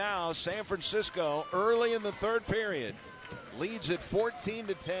 and right now San Francisco early in the third period leads at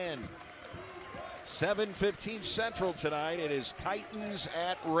 14-10. 7:15 Central tonight. It is Titans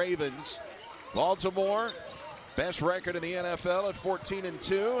at Ravens. Baltimore, best record in the NFL at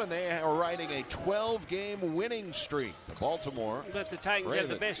 14-2, and they are riding a 12-game winning streak. The Baltimore. But the Titans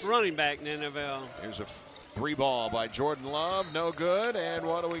Ravens have the best running back in the NFL. Here's a 3-ball by Jordan Love. No good. And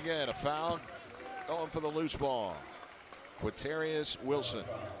what do we get? A foul going for the loose ball. Quaterius Wilson.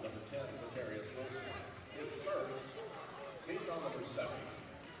 Number 10, Quaterius Wilson is first. Team number 7.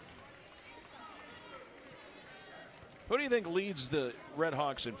 Who do you think leads the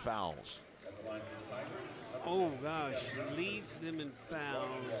Redhawks in fouls? At the line for the Tigers. Oh, gosh. Leads them in fouls.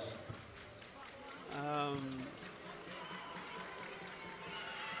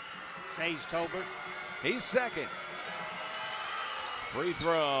 Sage Tolbert. He's second. Free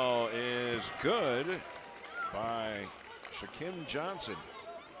throw is good by Shaquem Johnson.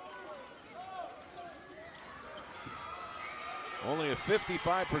 Only a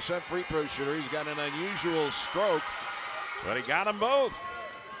 55% free throw shooter. He's got an unusual stroke, but he got them both.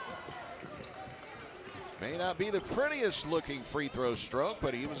 May not be the prettiest looking free throw stroke,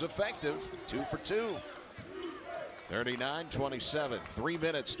 but he was effective. 2 for 2. 39-27. 3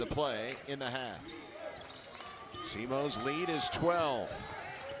 minutes to play in the half. SEMO's lead is 12.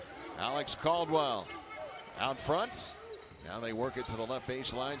 Alex Caldwell out front. Now they work it to the left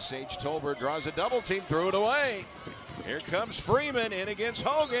baseline. Sage Tolbert draws a double team, threw it away. Here comes Freeman in against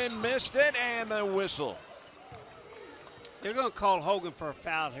Hogan. Missed it, and the whistle. They're going to call Hogan for a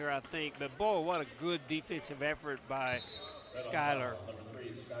foul here, I think. But, boy, what a good defensive effort by Schuyler.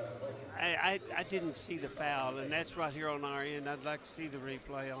 I didn't see the foul, and that's right here on our end. I'd like to see the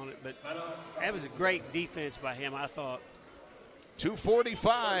replay on it. But that was a great defense by him, I thought.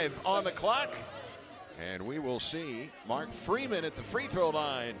 2:45 on the clock. And we will see Mark Freeman at the free throw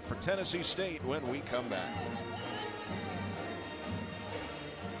line for Tennessee State when we come back.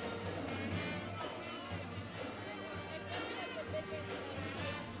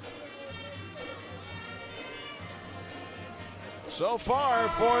 So far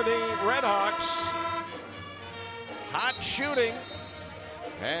for the Redhawks, hot shooting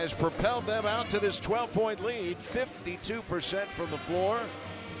has propelled them out to this 12-point lead. 52% from the floor,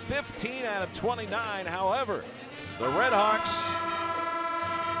 15 out of 29. However, the Redhawks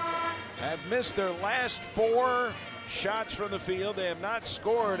have missed their last 4 shots from the field. They have not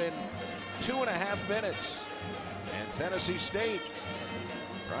scored in 2.5 minutes. And Tennessee State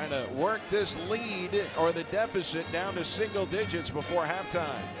trying to work this lead or the deficit down to single digits before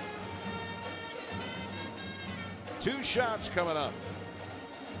halftime. 2 shots coming up.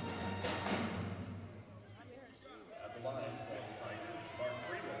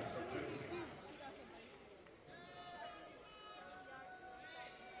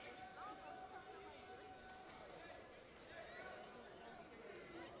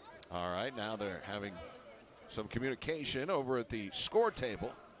 All right, now they're having some communication over at the score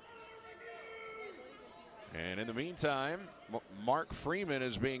table. And in the meantime, Mark Freeman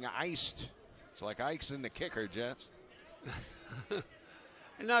is being iced. It's like icing the kicker, Jets.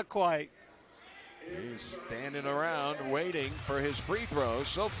 Not quite. He's standing around waiting for his free throws.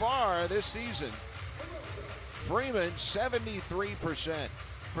 So far this season, Freeman 73%.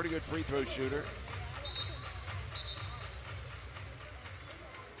 Pretty good free throw shooter.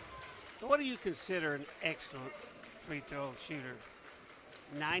 What do you consider an excellent free throw shooter?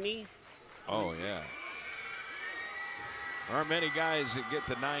 90? Oh, yeah. There aren't many guys that get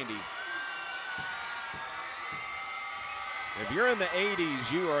to 90. If you're in the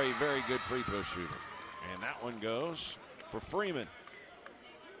 80s, you are a very good free throw shooter. And that one goes for Freeman.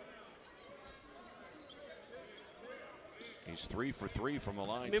 He's 3 for 3 from the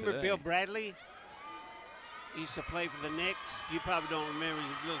line Remember today. Bill Bradley? He used to play for the Knicks. You probably don't remember.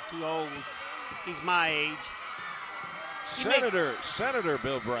 He's a little too old. He's my age. Senator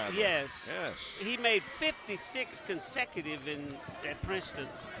Bill Bradley. Yes. Yes. He made 56 consecutive at Princeton.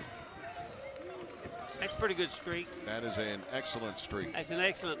 That's a pretty good streak. That is an excellent streak. That's an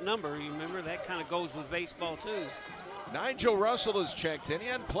excellent number. You remember that kind of goes with baseball too. Nigel Russell has checked in. He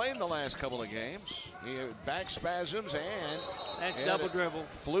hadn't played in the last couple of games. He had back spasms and that's double dribble.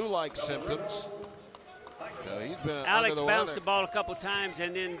 Flu-like symptoms. So he's been Alex under the bounced weather. the ball a couple times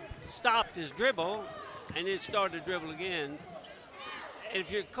and then stopped his dribble and then started to dribble again. And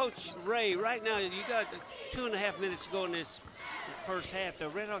if you're Coach Ray, right now you got 2.5 minutes to go in this first half. The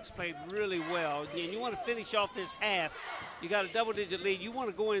Redhawks played really well. And you want to finish off this half. You got a double-digit lead. You want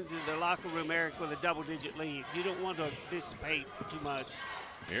to go into the locker room, Eric, with a double-digit lead. You don't want to dissipate too much.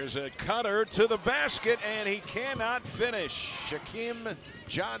 Here's a cutter to the basket, and he cannot finish. Shaquem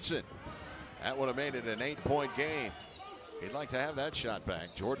Johnson. That would have made it an 8-point game. He'd like to have that shot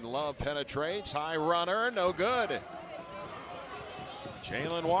back. Jordan Love penetrates. High runner, no good.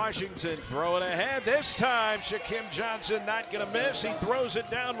 Jalen Washington throwing ahead. This time, Shaquem Johnson not going to miss. He throws it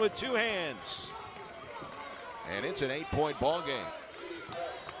down with 2 hands. And it's an 8-point ball game.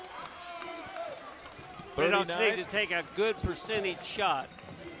 Redhawks need to take a good percentage shot.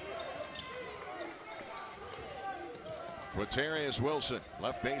 Quatarius Wilson,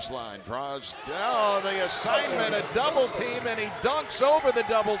 left baseline, draws. Oh, the assignment, a double team, and he dunks over the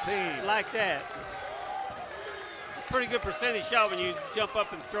double team. Like that. Pretty good percentage shot when you jump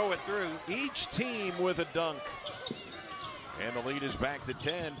up and throw it through. Each team with a dunk. And the lead is back to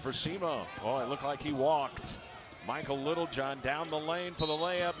 10 for SEMO. Oh, it looked like he walked. Michael Littlejohn down the lane for the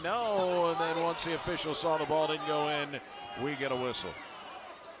layup. No, and then once the official saw the ball didn't go in, we get a whistle.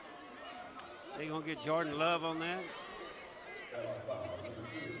 They gonna get Jordan Love on that?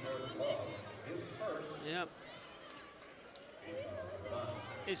 Yep.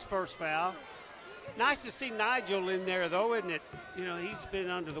 His first foul. Nice to see Nigel in there, though, isn't it? You know, he's been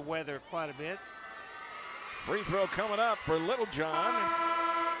under the weather quite a bit. Free throw coming up for Littlejohn.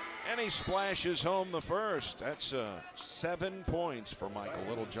 And he splashes home the first. That's 7 points for Michael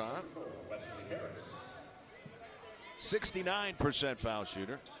Littlejohn. 69% foul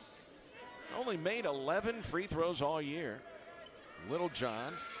shooter. Only made 11 free throws all year.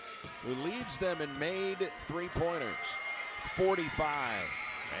 Littlejohn, who leads them in made 3-pointers. 45.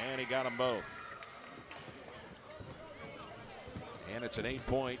 And he got them both. And it's an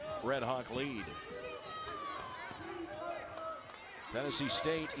 8-point Red Hawk lead. Tennessee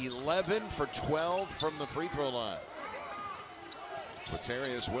State 11 for 12 from the free throw line.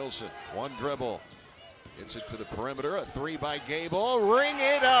 Quatarius Wilson, one dribble. Gets it to the perimeter. A 3 by Gable. Ring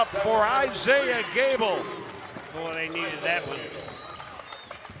it up for Isaiah Gable. Boy, they needed that one.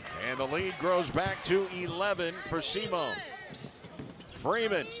 And the lead grows back to 11 for SEMO.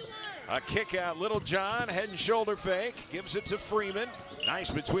 Freeman. A kick out, Littlejohn, head and shoulder fake, gives it to Freeman. Nice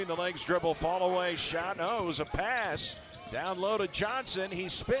between the legs dribble, fall away shot. No, it was a pass. Down low to Johnson. He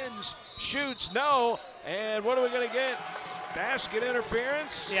spins, shoots, no. And what are we going to get? Basket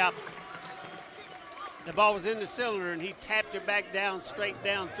interference? Yep. The ball was in the cylinder, and he tapped it back down, straight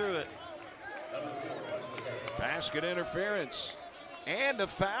down through it. Basket interference and a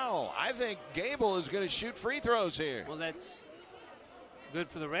foul. I think Gable is going to shoot free throws here. Well, that's good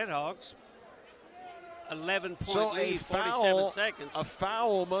for the Redhawks. 11-point So lead, a 47 seconds. A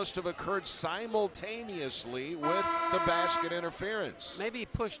foul must have occurred simultaneously with the basket interference. Maybe he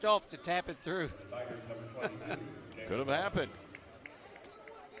pushed off to tap it through. Could have happened.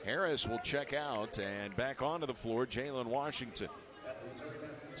 Harris will check out, and back onto the floor, Jalen Washington.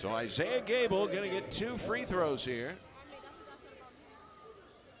 So Isaiah Gable going to get 2 free throws here.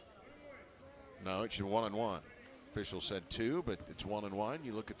 No, it should 1 and 1. Official said 2, but it's 1 and 1.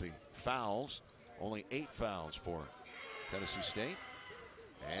 You look at the fouls, only 8 fouls for Tennessee State.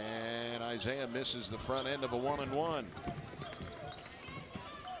 And Isaiah misses the front end of a 1 and 1.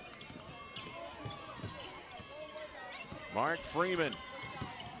 Mark Freeman.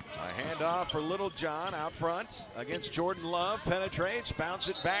 A handoff for Little John out front against Jordan Love. Penetrates, bounce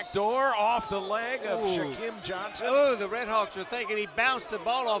it back door off the leg of Shaquem Johnson. Oh, the Redhawks are thinking he bounced the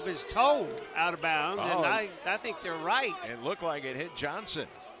ball off his toe out of bounds, and I think they're right. It looked like it hit Johnson.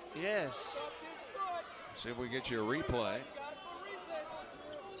 Yes. See if we get you a replay.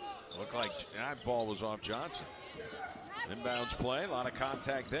 Looked like that ball was off Johnson. Inbounds play, a lot of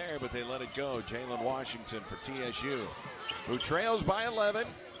contact there, but they let it go. Jalen Washington for TSU, who trails by 11.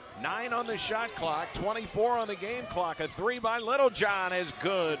 9 on the shot clock, 24 on the game clock. A 3 by Littlejohn is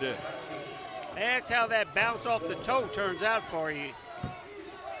good. That's how that bounce off the toe turns out for you.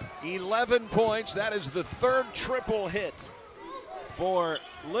 11 points. That is the 3rd triple hit for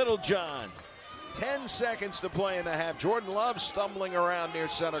Littlejohn. 10 seconds to play in the half. Jordan Love stumbling around near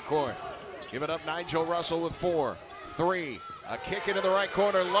center court. Give it up, Nigel Russell with 4. 3. A kick into the right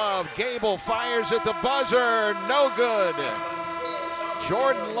corner. Love. Gable fires at the buzzer. No good.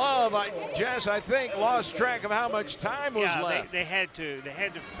 Jordan Love, Jess, I think, lost track of how much time was left. They had to. They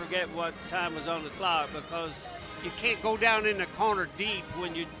had to forget what time was on the clock because you can't go down in the corner deep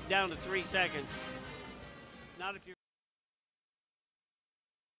when you're down to 3 seconds. Not if you're.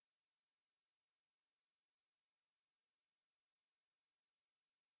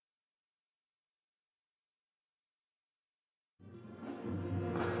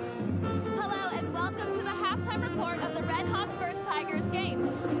 Hello and welcome to the halftime report of the Redhawks vs. Tigers game.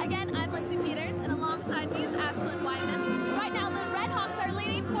 Again, I'm Lindsay Peters, and alongside me is Ashlyn Wyman. Right now, the Redhawks are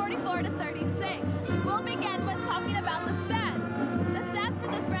leading 44-36. We'll begin with talking about the stats. The stats for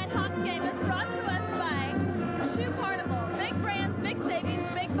this Redhawks game is brought to us by Shoe Carnival. Big brands, big savings,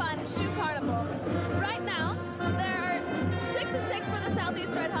 big fun, Shoe Carnival. Right now, there are 6-6 for the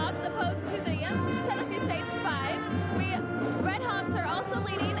Southeast Redhawks, opposed to the Tennessee State's 5. Redhawks are also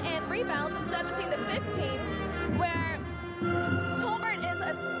leading in rebounds of 17-15, where Tolbert is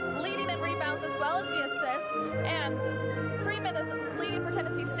leading in rebounds as well as the assists, and Freeman is leading for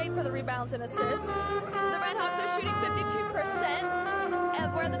Tennessee State for the rebounds and assists. The Redhawks are shooting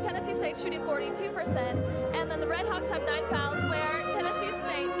 52%, where the Tennessee State shooting 42%, and then the Redhawks have 9 fouls, where Tennessee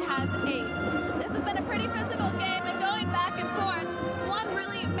State has 8. This has been a pretty physical game, and going back and forth, one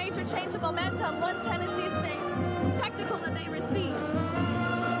really major change of momentum was Tennessee State's technical that they received.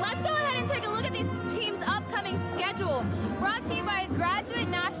 Let's go ahead and take a look at these teams' upcoming schedule. Brought to you by Graduate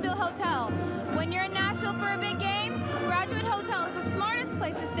Nashville Hotel. When you're in Nashville for a big game, Graduate Hotel is the smartest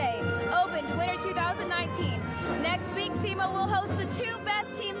place to stay. Opened winter 2019. Next week, SEMO will host the 2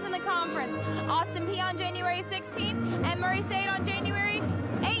 best teams in the conference. Austin Peay on January 16th and Murray State on January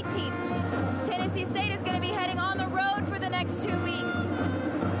 18th. Tennessee State is going to be heading on the road for the next 2 weeks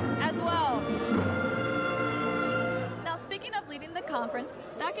as well. Speaking of leading the conference,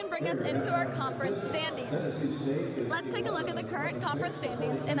 that can bring us into our conference standings. Let's take a look at the current conference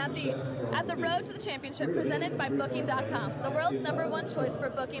standings and at the road to the championship presented by Booking.com, the world's #1 choice for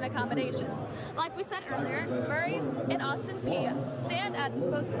booking accommodations. Like we said earlier, Murray's and Austin Peay stand at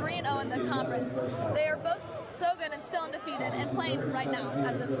both 3-0 in the conference. They are both so good and still undefeated and playing right now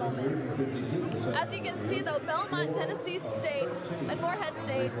at this moment. As you can see, though, Belmont, Tennessee State, and Morehead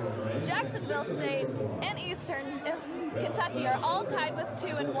State, Jacksonville State, and Eastern Kentucky are all tied with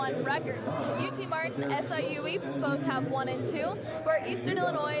 2-1 records. UT Martin, SIUE both have 1-2, where Eastern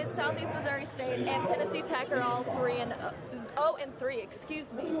Illinois, Southeast Missouri State, and Tennessee Tech are all 0-3,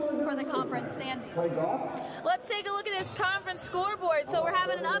 for the conference standings. Let's take a look at this conference scoreboard. So we're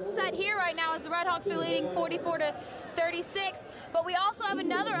having an upset here right now as the Redhawks are leading 44-36, but we also have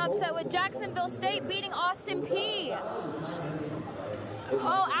another upset with Jacksonville State beating Austin Peay.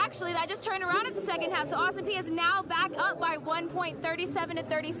 Oh, actually, that just turned around at the second half. So Austin Peay is now back up by 1 point,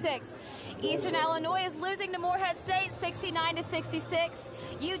 37-36. Eastern Illinois is losing to Morehead State, 69-66.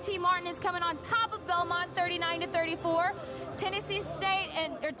 UT Martin is coming on top of Belmont, 39-34. Tennessee State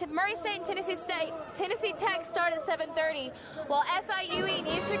and Murray State and Tennessee Tech start at 7:30, while SIU and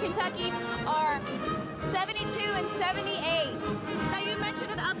Eastern Kentucky are 72-78. Now, you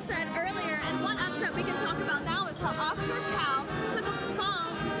mentioned an upset earlier, and one upset we can talk about now is how Oscar Cal took a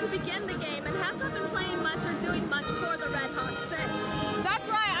fall to begin the game and has not been playing much or doing much for the Redhawks since. That's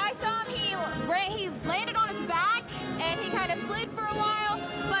right. I saw him. He landed on his back and he kind of slid for a while,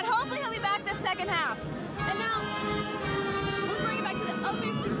 but hopefully he'll be back this second half. And now, we'll bring you back to the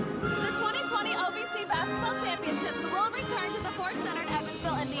OVC. The 2020 OVC Basketball Championships will return to the Ford Center in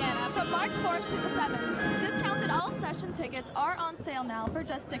Evansville, Indiana from March 4th to the 7th. Discounted all-session tickets are on sale now for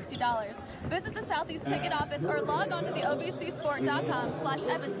just $60. Visit the Southeast Ticket Office or log on to the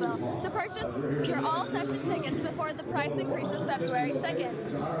ovcsport.com/Evansville to purchase your all-session tickets before the price increases February 2nd.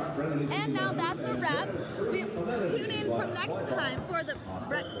 And now that's a wrap. Tune in from next time for the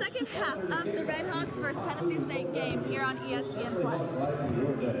second half of the Redhawks versus Tennessee State game here on ESPN+.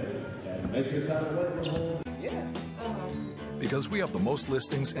 Because we have the most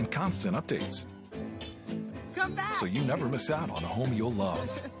listings and constant updates. Come back. So you never miss out on a home you'll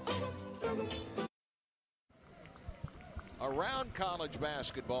love. Around college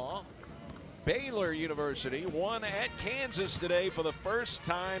basketball, Baylor University won at Kansas today for the first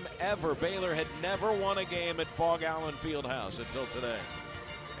time ever. Baylor had never won a game at Fog Allen Fieldhouse until today.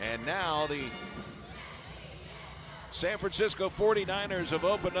 And now the San Francisco 49ers have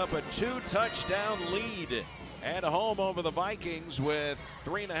opened up a 2-touchdown lead at home over the Vikings with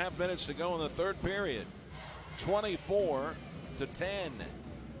 3.5 minutes to go in the third period. 24-10.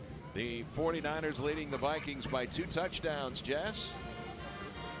 The 49ers leading the Vikings by 2 touchdowns. Jess?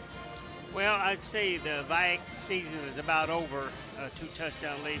 Well, I'd say the Vikes season is about over. A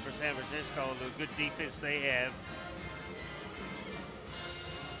 2-touchdown lead for San Francisco. The good defense they have.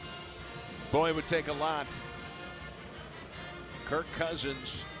 Boy, it would take a lot. Kirk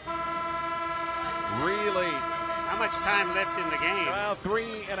Cousins really. How much time left in the game? Well,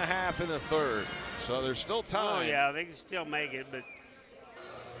 3.5 in the third. So there's still time. Oh, yeah, they can still make it, but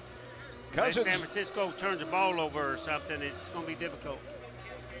Cousins. if San Francisco turns the ball over or something, it's going to be difficult.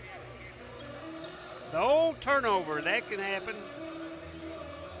 The old turnover, that can happen.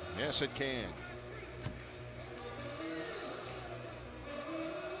 Yes, it can.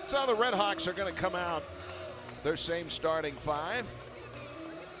 So the Redhawks are going to come out their same starting 5.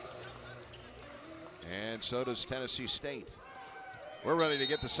 And so does Tennessee State. We're ready to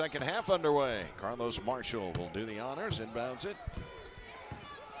get the second half underway. Carlos Marshall will do the honors, inbounds it.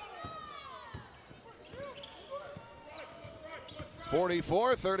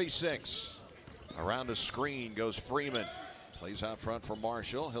 (44-36). Around a screen goes Freeman. Plays out front for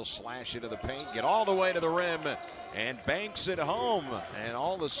Marshall. He'll slash into the paint, get all the way to the rim, and banks it home. And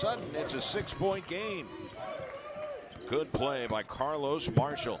all of a sudden, it's a 6-point game. Good play by Carlos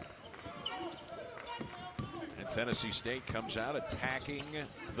Marshall. And Tennessee State comes out attacking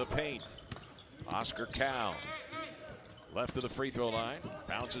the paint. Oscar Cal, left of the free throw line,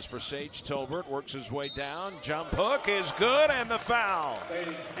 bounces for Sage Tolbert, works his way down. Jump hook is good, and the foul.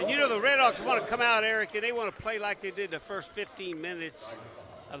 And you know the Redhawks want to come out, Eric, and they want to play like they did the first 15 minutes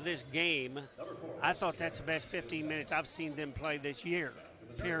of this game. I thought that's the best 15 minutes I've seen them play this year,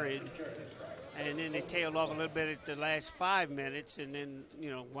 period. And then they tailed off a little bit at the last 5 minutes and then,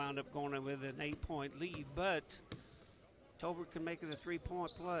 wound up going in with an 8-point lead. But Tolbert can make it a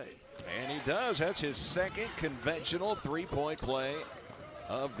 3-point play. And he does. That's his second conventional 3-point play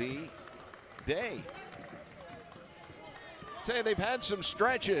of the day. Tell you, they've had some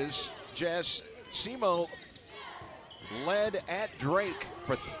stretches. Jess, SEMO led at Drake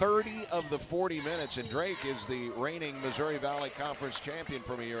for 30 of the 40 minutes, and Drake is the reigning Missouri Valley Conference champion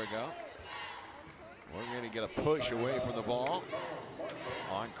from a year ago. We're going to get a push away from the ball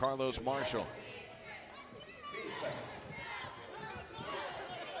on Carlos Marshall.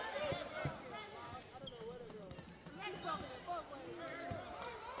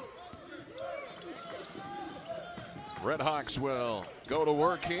 Redhawks will go to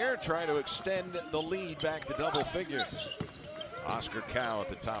work here, try to extend the lead back to double figures. Oscar Cal at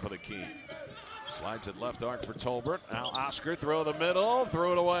the top of the key. Slides it left arc for Tolbert. Now Oscar, throw the middle,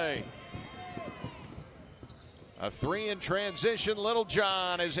 threw it away. A 3 in transition. Little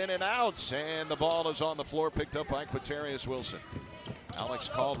John is in and out, and the ball is on the floor, picked up by Quaterius Wilson. Alex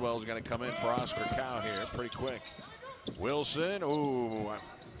Caldwell is going to come in for Oscar Cal here pretty quick. Wilson, ooh,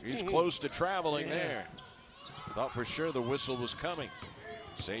 he's close to traveling there. Thought for sure the whistle was coming.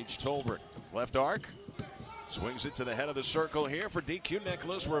 Sage Tolbert, left arc. Swings it to the head of the circle here for DQ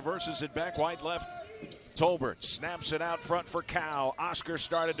Nicholas. Reverses it back, wide left. Tolbert snaps it out front for Cow. Oscar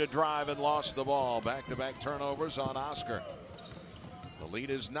started to drive and lost the ball. Back-to-back turnovers on Oscar. The lead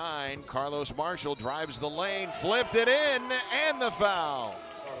is 9. Carlos Marshall drives the lane, flipped it in, and the foul.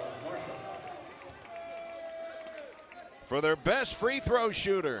 For their best free throw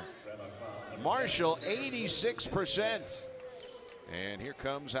shooter, Marshall, 86%. And here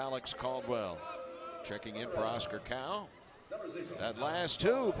comes Alex Caldwell. Checking in for Oscar Cow. That last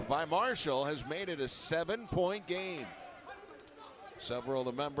hoop by Marshall has made it a 7-point game. Several of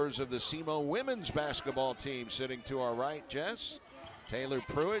the members of the SEMO women's basketball team sitting to our right, Jess. Taylor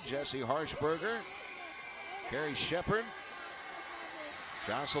Pruitt, Jesse Harshberger, Carrie Shepard,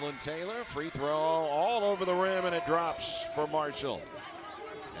 Jocelyn Taylor. Free throw all over the rim, and it drops for Marshall.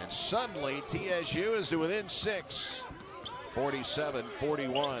 And suddenly TSU is to within 6,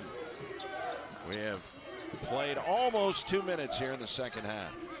 47-41. We have played almost 2 minutes here in the second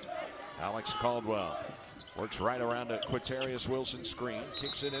half. Alex Caldwell works right around a Quatarius Wilson screen,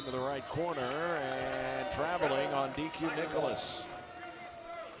 kicks it into the right corner, and traveling on DQ Nicholas.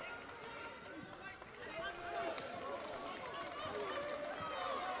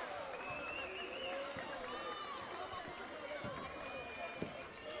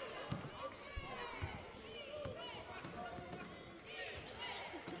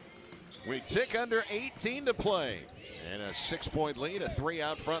 We tick under 18 to play. And a 6-point lead, a 3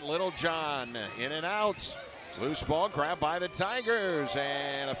 out front. Little John in and out. Loose ball grabbed by the Tigers,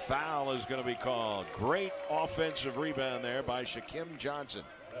 and a foul is going to be called. Great offensive rebound there by Shaquem Johnson.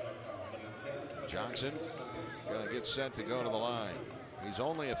 Johnson going to get set to go to the line. He's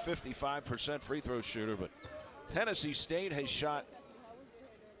only a 55% free throw shooter, but Tennessee State has shot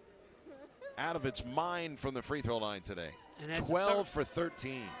out of its mind from the free throw line today. 12 for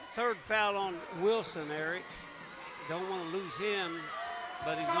 13. Third foul on Wilson, Eric. Don't want to lose him,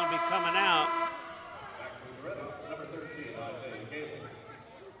 but he's going to be coming out.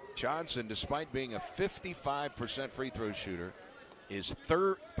 Johnson, despite being a 55% free throw shooter, is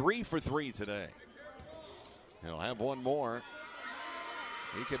 3 for 3 today. He'll have one more.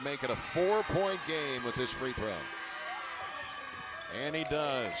 He could make it a 4-point game with this free throw. And he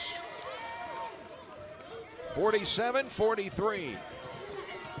does. 47-43.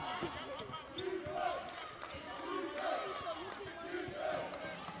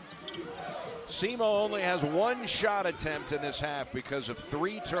 SEMO only has 1 shot attempt in this half because of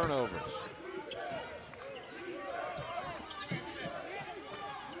 3 turnovers.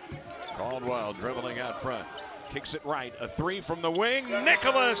 Caldwell dribbling out front. Kicks it right. A 3 from the wing.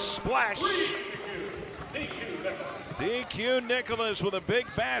 Nicholas splash. DQ Nicholas with a big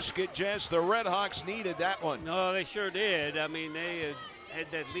basket, Jess. The Redhawks needed that one. No, they sure did. I mean, they had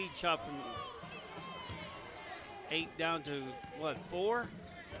that lead shot from 8 down to, 4?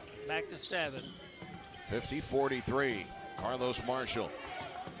 Back to 7. 50-43. Carlos Marshall.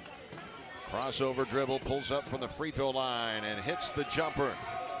 Crossover dribble, pulls up from the free throw line and hits the jumper.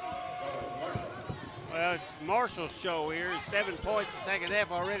 Well, it's Marshall's show here. 7 points the second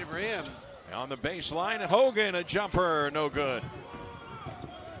half already for him. On the baseline, Hogan, a jumper, no good.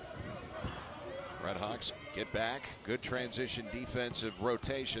 Redhawks get back. Good transition defensive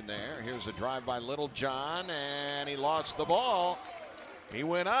rotation there. Here's a drive by Little John, and he lost the ball. He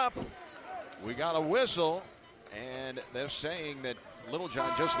went up. We got a whistle, and they're saying that Little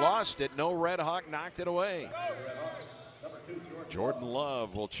John just lost it. No Redhawk knocked it away. Jordan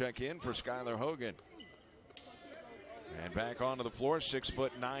Love will check in for Skylar Hogan. And back onto the floor,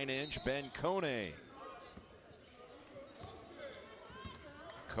 6'9" Ben Kone.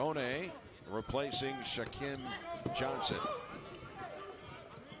 Kone replacing Shaquem Johnson.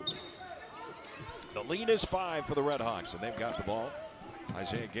 The lead is 5 for the Redhawks, and they've got the ball.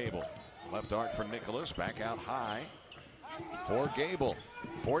 Isaiah Gable, left arc for Nicholas, back out high for Gable.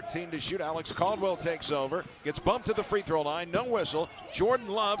 14 to shoot. Alex Caldwell takes over, gets bumped to the free throw line, no whistle. Jordan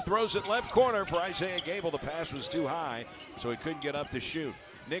Love throws it left corner for Isaiah Gable. The pass was too high, so he couldn't get up to shoot.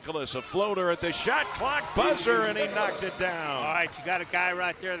 Nicholas, a floater at the shot clock buzzer, and he knocked it down. All right, you got a guy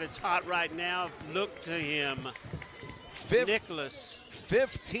right there that's hot right now. Look to him. Nicholas.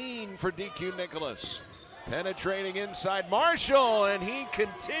 15 for DQ Nicholas. Penetrating inside Marshall, and he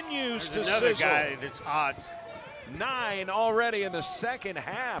continues to sizzle. Another guy that's hot. 9 already in the second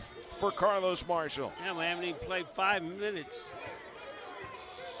half for Carlos Marshall. Yeah, we haven't even played 5 minutes.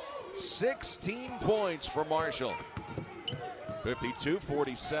 16 points for Marshall.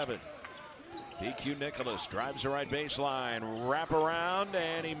 52-47. DQ Nicholas drives the right baseline, wrap around,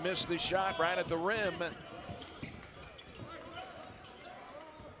 and he missed the shot right at the rim.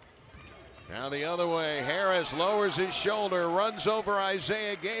 Now the other way, Harris lowers his shoulder, runs over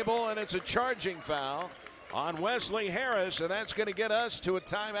Isaiah Gable, and it's a charging foul on Wesley Harris, and that's going to get us to a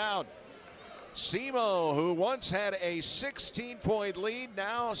timeout. SEMO, who once had a 16-point lead,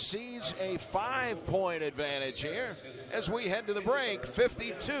 now sees a 5-point advantage here as we head to the break,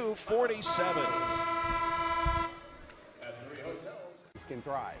 52-47. Can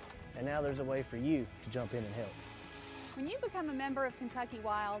thrive, and now there's a way for you to jump in and help. When you become a member of Kentucky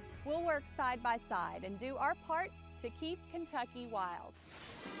Wild, we'll work side by side and do our part to keep Kentucky wild.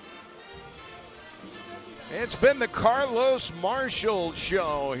 It's been the Carlos Marshall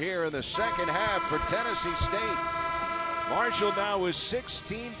show here in the second half for Tennessee State. Marshall now with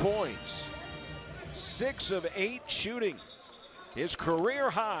 16 points, 6 of 8 shooting. His career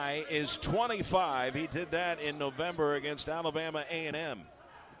high is 25. He did that in November against Alabama A&M.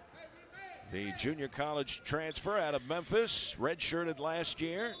 The junior college transfer out of Memphis, redshirted last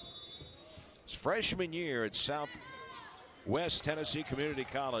year. His freshman year at Southwest Tennessee Community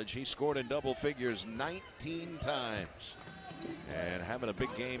College, he scored in double figures 19 times. And having a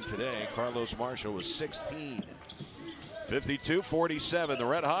big game today, Carlos Marshall was 16. 52-47, the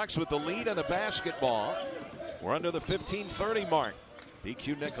Redhawks with the lead in the basketball. We're under the 15:30 mark.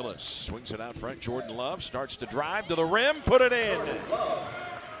 DQ Nicholas swings it out front. Jordan Love starts to drive to the rim, put it in.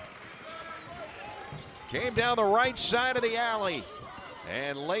 Came down the right side of the alley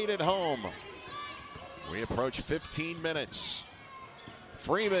and laid it home. We approach 15 minutes.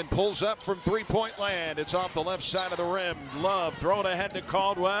 Freeman pulls up from three-point land. It's off the left side of the rim. Love thrown ahead to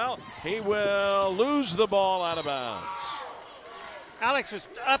Caldwell. He will lose the ball out of bounds. Alex was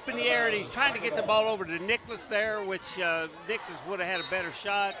up in the air, and he's trying to get the ball over to Nicholas there, which Nicholas would have had a better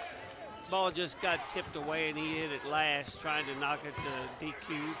shot. Ball just got tipped away, and he hit it last, trying to knock it to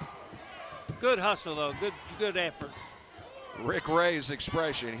DQ. Good hustle, though. Good effort. Rick Ray's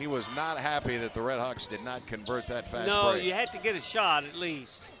expression, he was not happy that the Redhawks did not convert that fast break. No, you had to get a shot at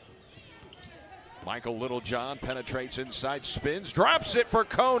least. Michael Littlejohn penetrates inside, spins, drops it for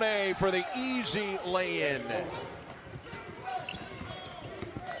Kone for the easy lay-in.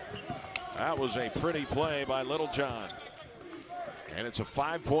 That was a pretty play by Littlejohn. And it's a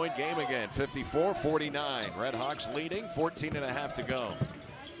 5-point game again, 54-49. Redhawks leading, 14.5 to go.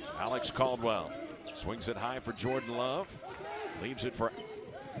 Alex Caldwell swings it high for Jordan Love. Leaves it for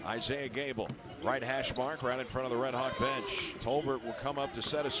Isaiah Gable. Right hash mark right in front of the Redhawk bench. Tolbert will come up to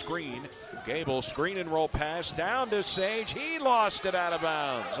set a screen. Gable screen and roll pass down to Sage. He lost it out of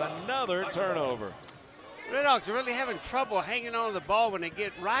bounds. Another turnover. Redhawks are really having trouble hanging on to the ball when they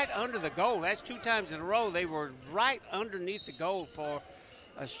get right under the goal. That's 2 times in a row. They were right underneath the goal for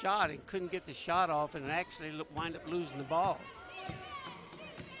a shot and couldn't get the shot off and actually wind up losing the ball.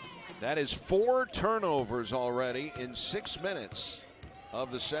 That is 4 turnovers already in 6 minutes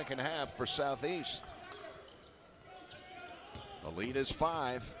of the second half for Southeast. The lead is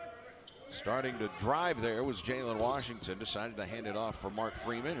 5. Starting to drive there was Jalen Washington. Decided to hand it off for Mark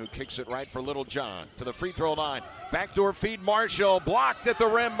Freeman, who kicks it right for Littlejohn to the free throw line. Backdoor feed Marshall, blocked at the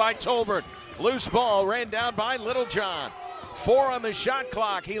rim by Tolbert. Loose ball ran down by Littlejohn. 4 on the shot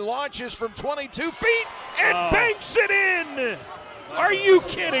clock. He launches from 22 feet and banks it in. Are you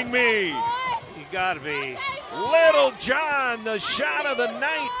kidding me? You gotta be. Littlejohn, the shot of the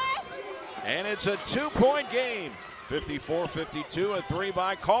night. And it's a 2-point game. 54-52, a 3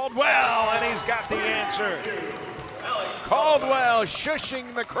 by Caldwell, and he's got the answer. Caldwell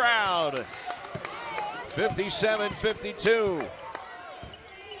shushing the crowd. 57-52.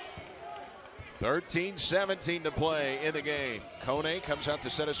 13-17 to play in the game. Kone comes out to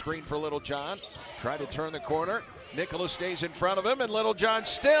set a screen for Littlejohn. Tried to turn the corner. Nicholas stays in front of him, and Littlejohn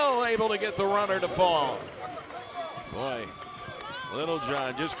still able to get the runner to fall. Boy,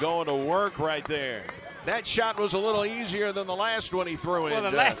 Littlejohn just going to work right there. That shot was a little easier than the last one he threw in.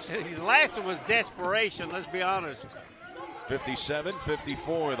 Well, the last one was desperation, let's be honest.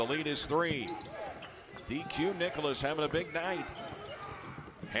 57-54, the lead is 3. DQ Nicholas having a big night.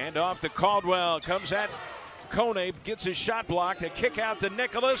 Hand off to Caldwell, comes at Kone, gets his shot blocked, a kick out to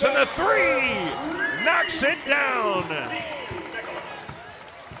Nicholas, and the 3 knocks it down.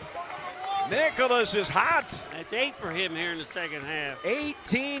 Nicholas is hot. That's 8 for him here in the second half.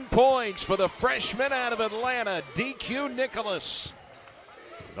 18 points for the freshman out of Atlanta, DQ Nicholas.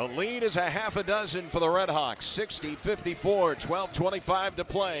 The lead is a half a dozen for the Redhawks, 60-54, 12:25 to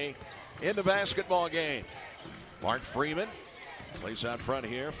play in the basketball game. Mark Freeman plays out front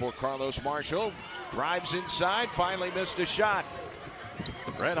here for Carlos Marshall. Drives inside, finally missed a shot.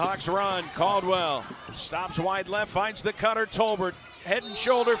 Redhawks run, Caldwell stops wide left, finds the cutter, Tolbert. Head and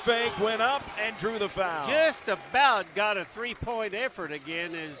shoulder fake, went up and drew the foul. Just about got a 3-point effort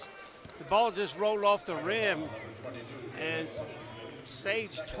again as The ball just rolled off the rim as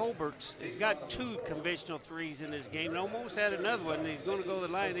Sage Tolbert has got 2 conventional threes in this game and almost had another one. He's going to go to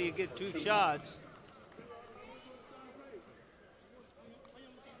the line and he'll get 2 shots.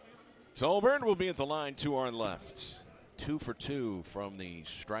 Tolbert will be at the line, 2 on left. 2 for 2 from the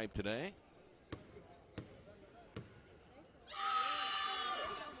stripe today.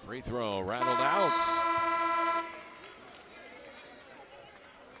 Free throw rattled out.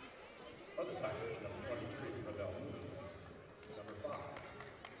 For the Tigers, number 23, Ravel Moody. Number 5,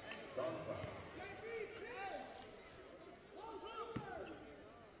 Sean Brown.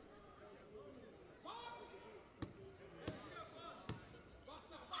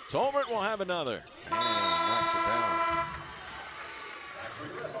 Tolbert will have another. And knocks it down.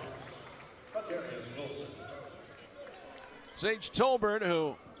 Quaterius Wilson. Sage Tolbert,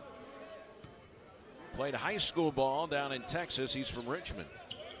 who played high school ball down in Texas. He's from Richmond.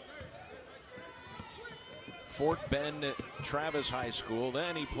 Fort Bend Travis High School.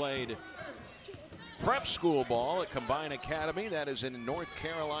 Then he played prep school ball at Combine Academy. That is in North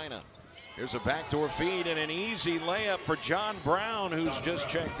Carolina. Here's a backdoor feed and an easy layup for John Brown, who's just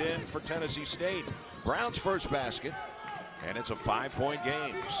checked in for Tennessee State. Brown's first basket, and it's a 5-point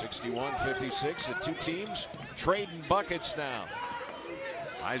game. 61-56. The 2 teams trading buckets now.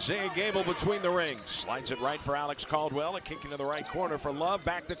 Isaiah Gable between the rings. Slides it right for Alex Caldwell. A kick into the right corner for Love.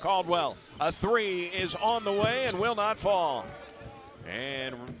 Back to Caldwell. A 3 is on the way and will not fall.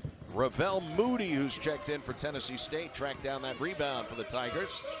 And Ravel Moody, who's checked in for Tennessee State, tracked down that rebound for the Tigers.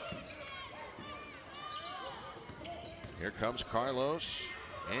 Here comes Carlos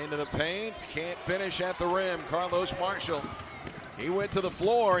into the paint. Can't finish at the rim. Carlos Marshall. He went to the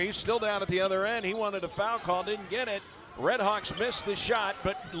floor. He's still down at the other end. He wanted a foul call, didn't get it. Redhawks missed the shot,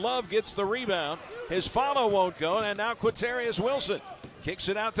 but Love gets the rebound. His follow won't go, and now Quaterius Wilson kicks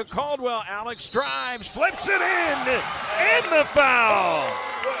it out to Caldwell. Alex drives, flips it in the foul.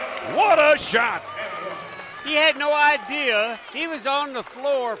 What a shot. He had no idea. He was on the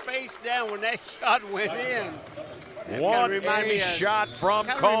floor face down when that shot went in. What a shot from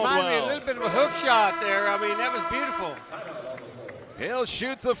Caldwell. Reminded me a little bit of a hook shot there. I mean, that was beautiful. He'll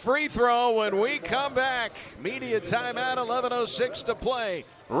shoot the free throw when we come back. Media timeout, 11:06 to play.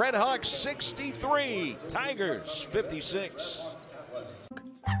 Redhawks 63, Tigers 56.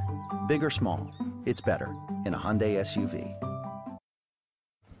 Big or small, it's better in a Hyundai SUV.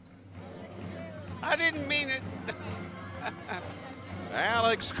 I didn't mean it.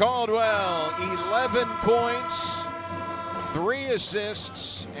 Alex Caldwell, 11 points, 3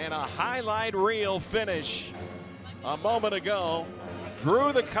 assists, and a highlight reel finish a moment ago.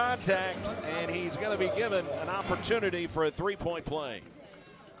 Drew the contact, and he's going to be given an opportunity for a 3-point play.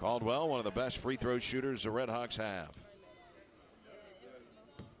 Caldwell, one of the best free throw shooters the Redhawks have.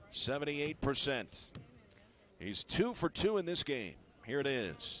 78%. He's 2 for 2 in this game. Here it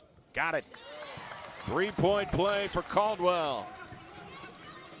is. Got it. 3-point play for Caldwell.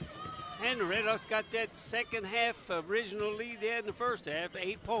 And the Redhawks got that second half original lead they had in the first half,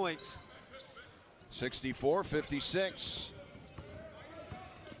 8 points. 64-56.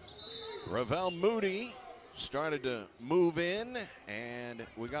 Ravel Moody started to move in, and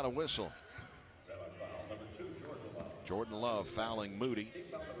we got a whistle. Jordan Love fouling Moody.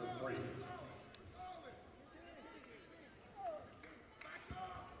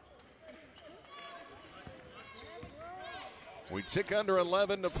 We tick under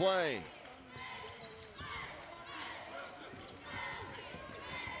 11 to play.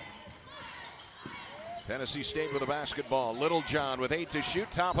 Tennessee State with a basketball. Littlejohn with 8 to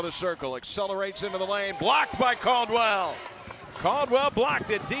shoot. Top of the circle. Accelerates into the lane. Blocked by Caldwell. Caldwell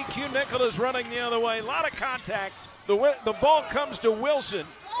blocked it. DQ Nicholas running the other way. A lot of contact. The ball comes to Wilson,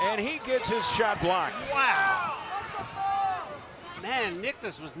 and he gets his shot blocked. Wow. Man,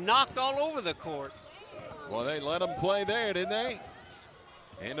 Nicholas was knocked all over the court. Well, they let him play there, didn't they?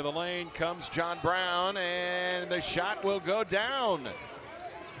 Into the lane comes John Brown, and the shot will go down.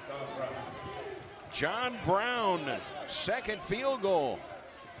 John Brown, second field goal.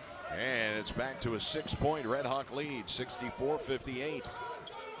 And it's back to a 6-point Redhawk lead, 64-58.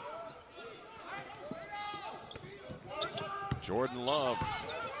 Jordan Love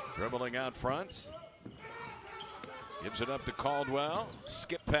dribbling out front. Gives it up to Caldwell.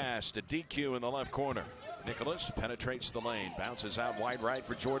 Skip pass to DQ in the left corner. Nicholas penetrates the lane. Bounces out wide right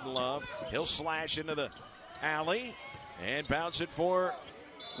for Jordan Love. He'll slash into the alley and bounce it for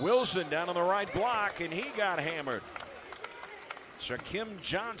Wilson down on the right block, and he got hammered. Shaquem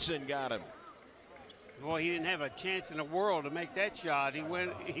Johnson got him. Boy, he didn't have a chance in the world to make that shot. He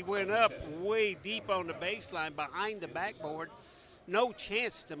went up way deep on the baseline behind the backboard. no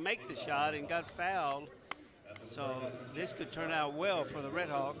chance to make the shot and got fouled. So this could turn out well for the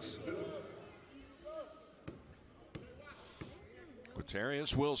Redhawks.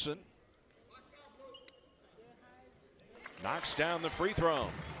 Quatarius Wilson knocks down the free throw.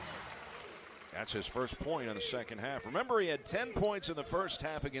 That's his first point in the second half. Remember, he had 10 points in the first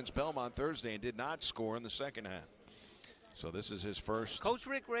half against Belmont Thursday and did not score in the second half. So this is his first. Coach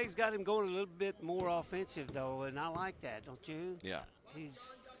Rick Ray's got him going a little bit more offensive, though, and I like that, don't you? Yeah.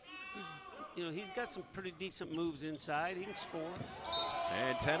 He's got some pretty decent moves inside. He can score.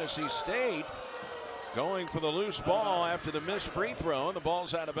 And Tennessee State going for the loose ball after the missed free throw, and the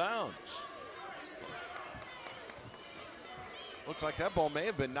ball's out of bounds. Looks like that ball may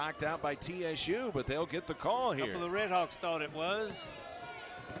have been knocked out by TSU, but they'll get the call here. A couple of the Redhawks thought it was.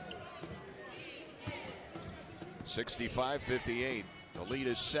 65-58. The lead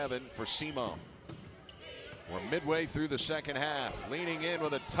is 7 for SEMO. We're midway through the second half. Leaning in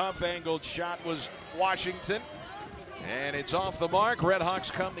with a tough angled shot was Washington. And it's off the mark.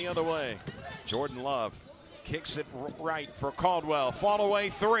 Redhawks come the other way. Jordan Love kicks it right for Caldwell. Fall away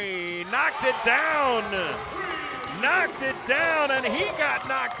three. Knocked it down. Knocked it down, and he got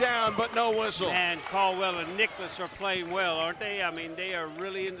knocked down, but no whistle. And Caldwell and Nicholas are playing well, aren't they? I mean, they are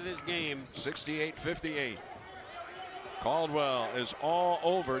really into this game. 68-58. Caldwell is all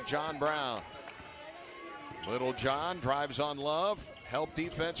over John Brown. Little John drives on Love. Help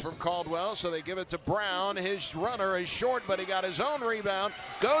defense from Caldwell, so they give it to Brown. His runner is short, but he got his own rebound.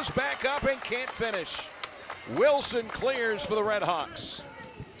 Goes back up and can't finish. Wilson clears for the Redhawks.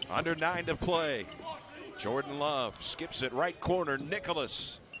 Under 9 to play. Jordan Love skips it right corner.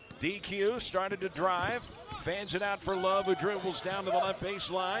 Nicholas. DQ started to drive. Fans it out for Love, who dribbles down to the left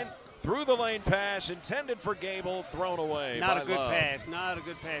baseline. Through the lane pass intended for Gable, thrown away. Not a good Love. pass. Not a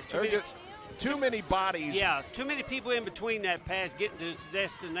good pass. Too many bodies. Yeah, too many people in between that pass getting to its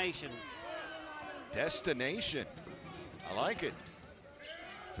destination. Destination. I like it.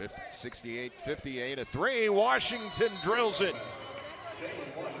 68-58, a three. Washington drills it.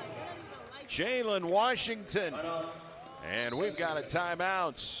 Jalen Washington. And we've got a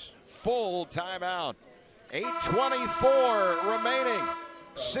timeout. Full timeout. 8:24 remaining.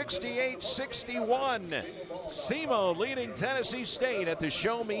 68-61. SEMO leading Tennessee State at the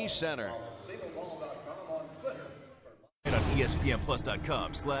Show Me Center. And on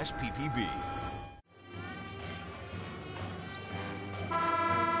ESPNplus.com/PPV.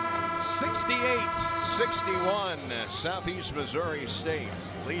 68-61. Southeast Missouri State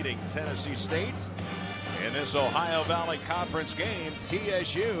leading Tennessee State in this Ohio Valley Conference game.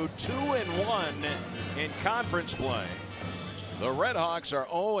 TSU 2-1 in conference play. The Redhawks are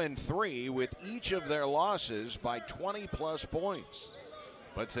 0-3 with each of their losses by 20-plus points.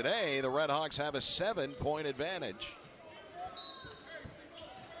 But today, the Redhawks have a 7-point advantage.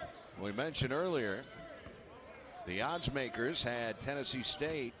 We mentioned earlier, the odds makers had Tennessee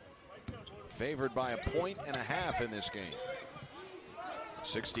State favored by 1.5 in this game.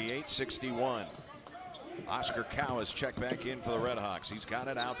 68-61. Oscar Cow has checked back in for the Redhawks. He's got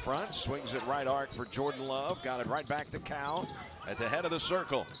it out front, swings it right arc for Jordan Love. Got it right back to Cow at the head of the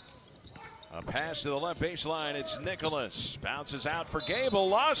circle. A pass to the left baseline. It's Nicholas. Bounces out for Gable.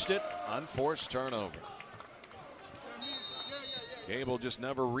 Lost it. Unforced turnover. Gable just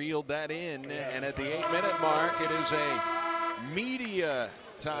never reeled that in. And at the 8-minute mark, it is a media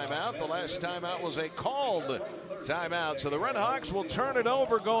timeout. The last timeout was a called timeout. So the Redhawks will turn it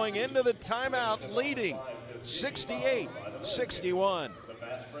over going into the timeout, leading 68-61.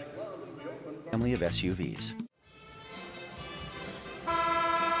 Family of SUVs.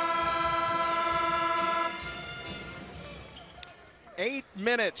 Eight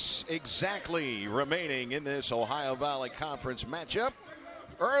minutes exactly remaining in this Ohio Valley Conference matchup.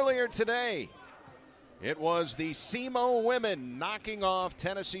 Earlier today, it was the SEMO women knocking off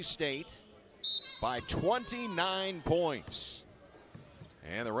Tennessee State by 29 points.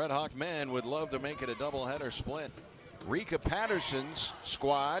 And the Redhawk men would love to make it a doubleheader split. Rika Patterson's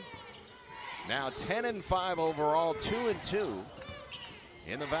squad now 10-5 overall, 2-2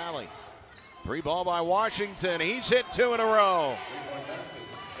 in the Valley. Three ball by Washington. He's hit 2 in a row.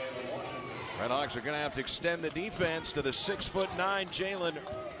 Redhawks are going to have to extend the defense to the 6'9" Jalen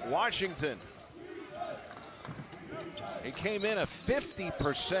Washington. He came in a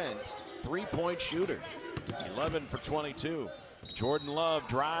 50% three-point shooter. 11 for 22. Jordan Love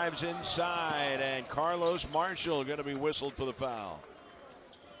drives inside, and Carlos Marshall going to be whistled for the foul.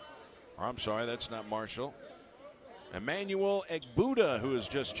 Or, I'm sorry, that's not Marshall. Emmanuel Egbuda, who has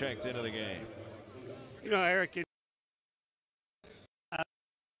just checked into the game. You know, Eric,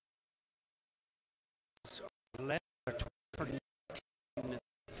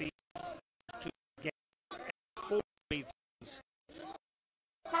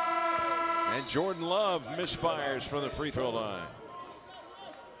 And Jordan Love misfires from the free throw line.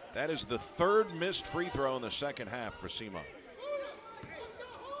 That is the third missed free throw in the second half for SEMO.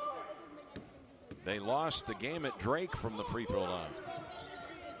 They lost the game at Drake from the free throw line.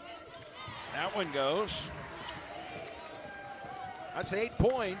 That one goes. That's 8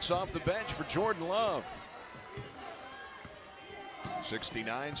 points off the bench for Jordan Love.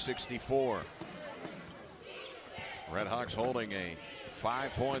 69-64. Redhawks holding a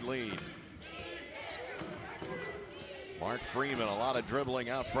 5-point lead. Mark Freeman, a lot of dribbling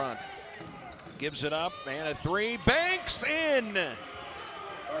out front. Gives it up, and a three, banks in.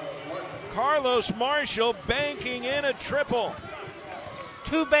 Carlos Marshall banking in a triple.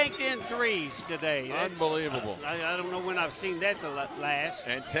 2 banked-in threes today. Unbelievable. I don't know when I've seen that last.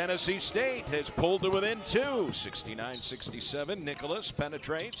 And Tennessee State has pulled to within 2. 69-67. Nicholas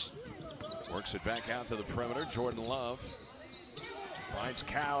penetrates. Works it back out to the perimeter. Jordan Love finds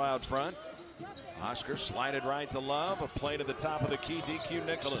Cow out front. Oscar slided right to Love. A play to the top of the key. DQ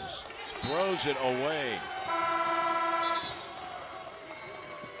Nicholas throws it away.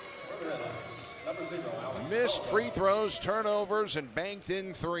 Missed free throws, turnovers, and banked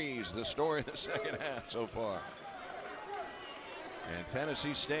in threes. The story of the second half so far. And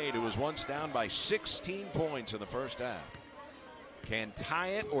Tennessee State, who was once down by 16 points in the first half, can tie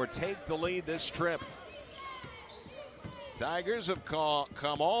it or take the lead this trip. Tigers have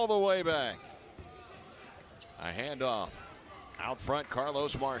come all the way back. A handoff. Out front,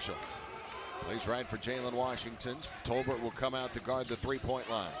 Carlos Marshall. Plays right for Jalen Washington. Tolbert will come out to guard the three-point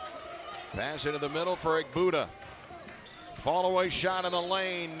line. Pass into the middle for Igbuda. Fall away shot in the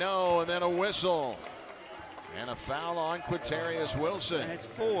lane. No, and then a whistle. And a foul on Quintarius Wilson. That's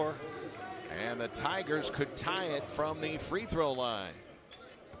 4. And the Tigers could tie it from the free throw line.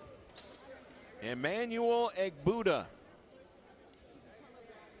 Emmanuel Igbuda.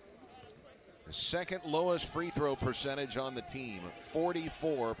 The second lowest free throw percentage on the team,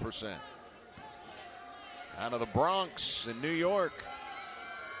 44%. Out of the Bronx in New York.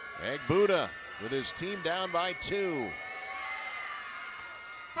 Igbuda with his team down by 2.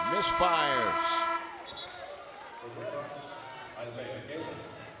 Misfires.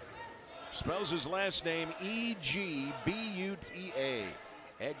 Spells his last name E-G-B-U-T-A.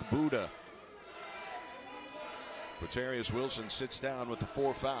 Igbuda. Quintarius Wilson sits down with the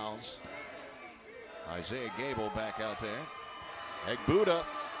 4 fouls. Isaiah Gable back out there. Igbuda,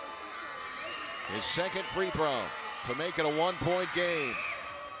 his second free throw to make it a 1-point game.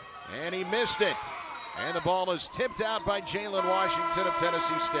 And he missed it. And the ball is tipped out by Jalen Washington of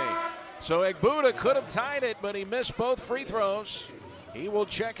Tennessee State. So Igbuda could have tied it, but he missed both free throws. He will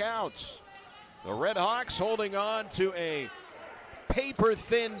check out. The Redhawks holding on to a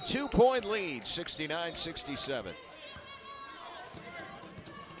paper-thin 2-point lead, 69-67.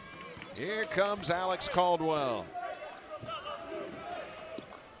 Here comes Alex Caldwell.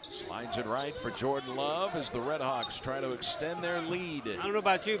 Slides it right for Jordan Love as the Redhawks try to extend their lead. I don't know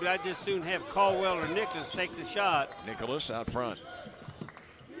about you, but I'd just soon have Caldwell or Nicholas take the shot. Nicholas out front.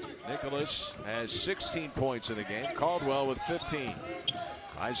 Nicholas has 16 points in the game. Caldwell with 15.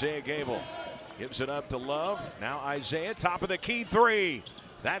 Isaiah Gable gives it up to Love. Now Isaiah, top of the key 3.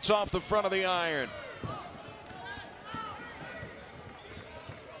 That's off the front of the iron.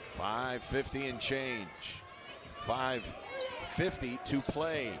 5:50 and change. 5:50 to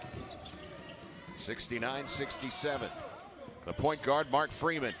play. 69-67. The point guard, Mark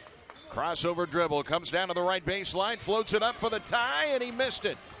Freeman. Crossover dribble, comes down to the right baseline, floats it up for the tie, and he missed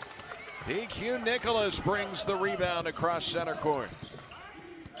it. DQ Nicholas brings the rebound across center court.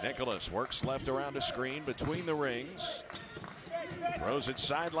 Nicholas works left around a screen between the rings. Throws it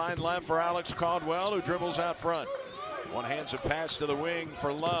sideline left for Alex Caldwell, who dribbles out front. One hands a pass to the wing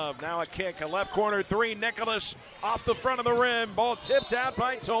for Love. Now a kick, a left corner 3. Nicholas off the front of the rim. Ball tipped out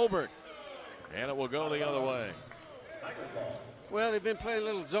by Tolbert. And it will go the other way. Well, they've been playing a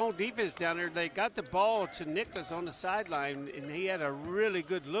little zone defense down there. They got the ball to Nicholas on the sideline, and he had a really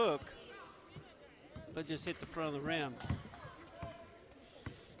good look, but just hit the front of the rim.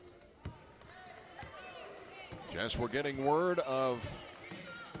 Jess, we're getting word of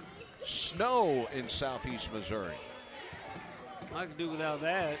snow in Southeast Missouri. I could do without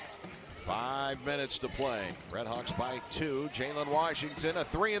that. 5 minutes to play. Redhawks by 2. Jalen Washington, a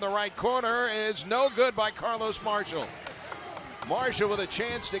 3 in the right corner is no good by Carlos Marshall. Marshall with a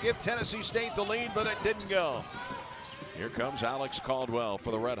chance to give Tennessee State the lead, but it didn't go. Here comes Alex Caldwell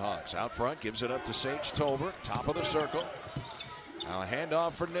for the Redhawks. Out front, gives it up to Sage Tolbert, top of the circle. Now a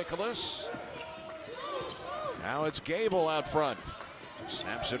handoff for Nicholas. Now it's Gable out front.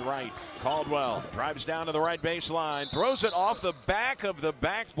 Snaps it right. Caldwell drives down to the right baseline. Throws it off the back of the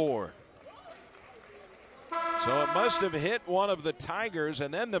backboard. So it must have hit one of the Tigers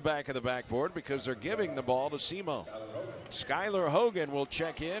and then the back of the backboard because they're giving the ball to Simo. Skylar Hogan will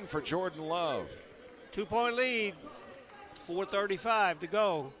check in for Jordan Love. 2-point lead, 4:35 to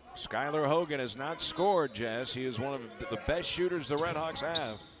go. Skylar Hogan has not scored, Jess. He is one of the best shooters the Redhawks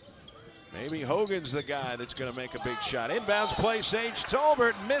have. Maybe Hogan's the guy that's going to make a big shot. Inbounds play, Sage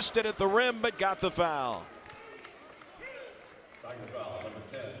Tolbert missed it at the rim but got the foul.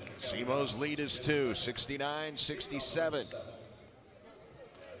 Simo's lead is 2, 69-67.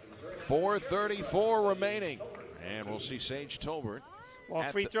 4:34 remaining. And we'll see Sage Tolbert. Well,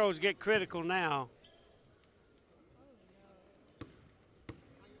 free throws get critical now.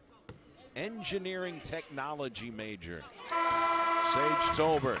 Engineering technology major. Sage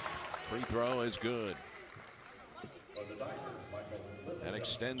Tolbert. Free throw is good. That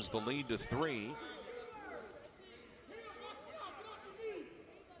extends the lead to 3.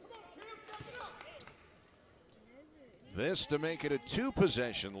 This to make it a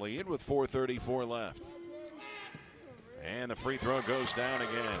 2-possession lead with 4:34 left. And the free throw goes down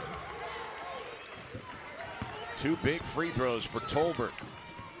again. 2 big free throws for Tolbert.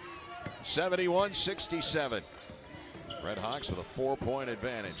 71-67. Redhawks with a 4-point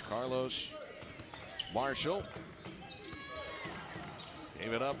advantage. Carlos Marshall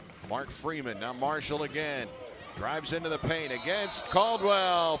gave it up. Mark Freeman. Now Marshall again. Drives into the paint against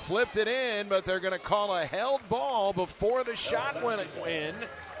Caldwell. Flipped it in, but they're going to call a held ball before the shot went in.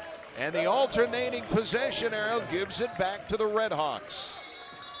 And the alternating possession arrow gives it back to the Redhawks.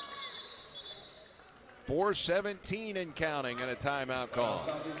 4:17 and counting and a timeout call.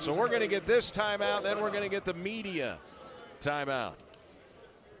 So we're going to get this timeout, then we're going to get the media timeout.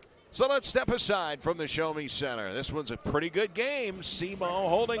 So let's step aside from the Show Me Center. This one's a pretty good game. Simo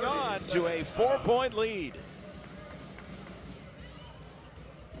holding on to a 4-point lead.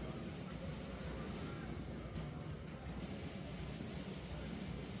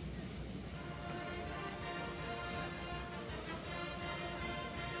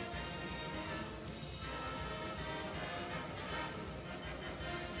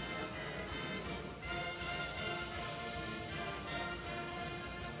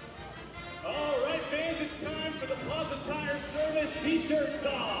 T-shirt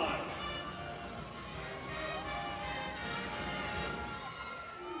toss.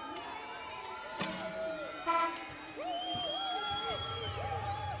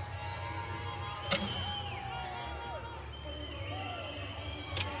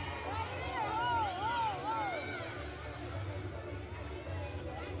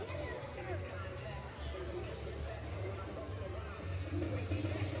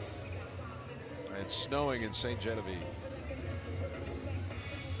 It's snowing in St. Genevieve.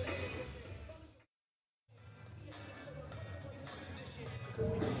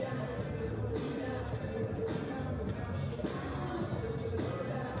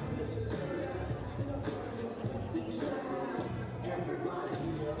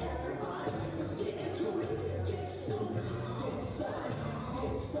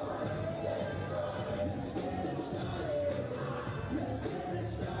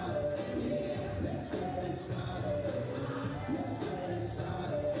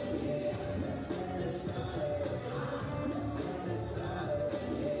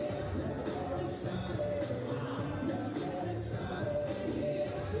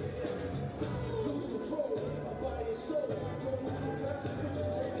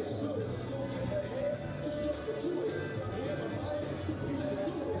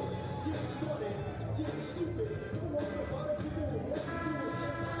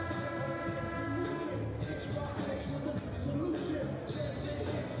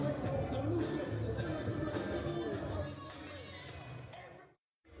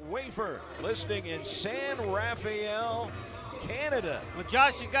 Listening in San Rafael, Canada. Well,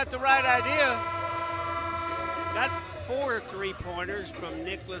 Josh has got the right idea. Got 4 3-pointers from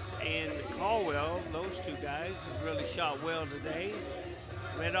Nicholas and Caldwell. Those 2 guys have really shot well today.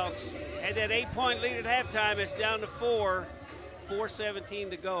 Redhawks had that 8-point lead at halftime. It's down to 4. 4:17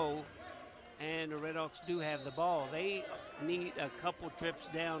 to go. And the Redhawks do have the ball. They need a couple trips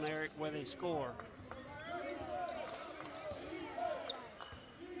down, Eric, where they score.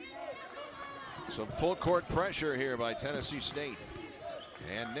 Some full court pressure here by Tennessee State.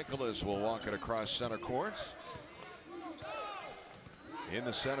 And Nicholas will walk it across center court. In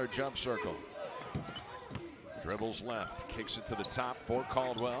the center jump circle. Dribbles left, kicks it to the top for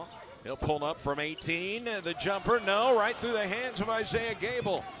Caldwell. He'll pull up from 18. The jumper, no, right through the hands of Isaiah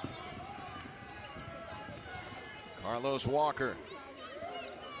Gable. Carlos Walker.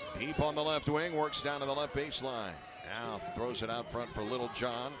 Deep on the left wing, works down to the left baseline. Now throws it out front for Little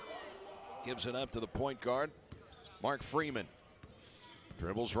John. Gives it up to the point guard, Mark Freeman.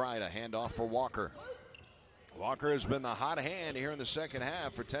 Dribbles right, a handoff for Walker. Walker has been the hot hand here in the second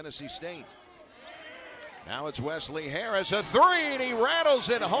half for Tennessee State. Now it's Wesley Harris, a three, and he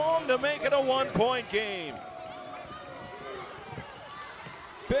rattles it home to make it a 1-point game.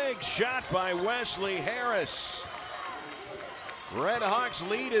 Big shot by Wesley Harris. Redhawks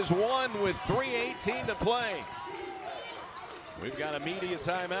lead is 1 with 3:18 to play. We've got a media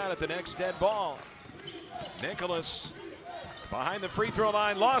timeout at the next dead ball. Nicholas behind the free throw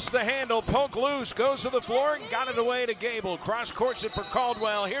line, lost the handle, poke loose, goes to the floor, and got it away to Gable. Cross courts it for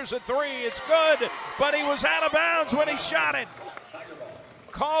Caldwell. Here's a three, it's good, but he was out of bounds when he shot it.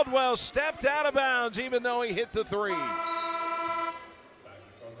 Caldwell stepped out of bounds even though he hit the three.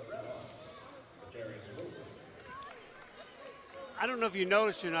 I don't know if you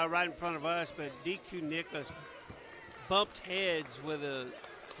noticed or not right in front of us, but DQ Nicholas bumped heads with a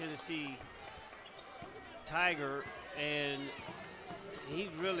Tennessee Tiger, and it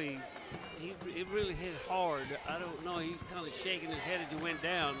really hit hard. I don't know. He's kind of shaking his head as he went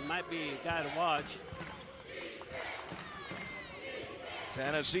down. Might be a guy to watch.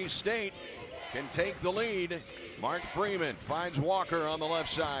 Tennessee State can take the lead. Mark Freeman finds Walker on the left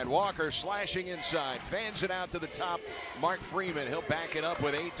side. Walker slashing inside, fans it out to the top. Mark Freeman, he'll back it up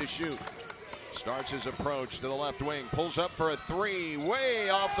with 8 to shoot. Starts his approach to the left wing, pulls up for a three, way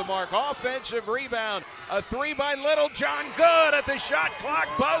off the mark. Offensive rebound, a three by Littlejohn, good at the shot clock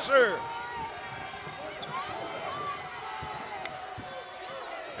buzzer.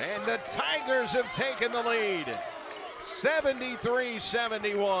 And the Tigers have taken the lead,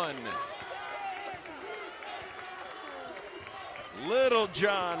 73-71.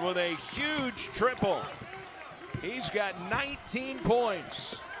 Littlejohn with a huge triple. He's got 19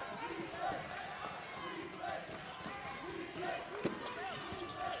 points.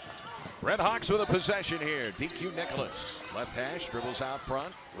 Redhawks with a possession here. DQ Nicholas, left hash, dribbles out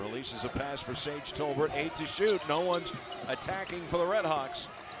front, releases a pass for Sage Tolbert, 8 to shoot. No one's attacking for the Redhawks.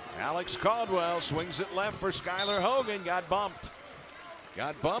 Alex Caldwell swings it left for Skylar Hogan, got bumped.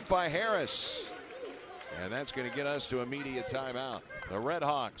 Got bumped by Harris. And that's going to get us to immediate timeout. The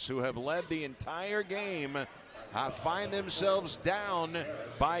Redhawks, who have led the entire game, find themselves down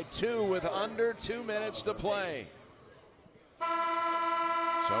by 2 with under 2 minutes to play.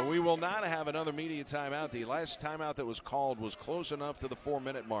 So we will not have another media timeout. The last timeout that was called was close enough to the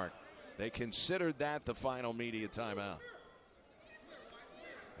 4-minute mark. They considered that the final media timeout.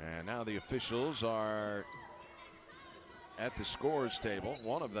 And now the officials are at the scorers table.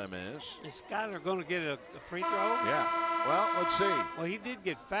 One of them is Skyler going to get a free throw? Yeah. Well, let's see. Well, he did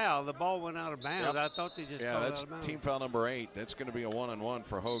get fouled. The ball went out of bounds. Yep. I thought they just called called that's out of bounds. Team foul number 8. That's going to be a 1-on-1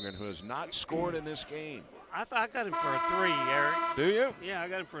 for Hogan, who has not scored in this game. I thought I got him for a 3, Eric. Do you? Yeah, I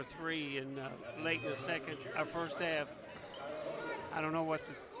got him for a 3 in late in the first half. I don't know what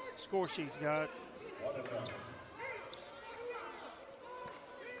the score sheet's got.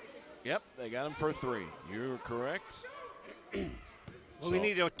 Yep, they got him for a 3. You're correct. Well, we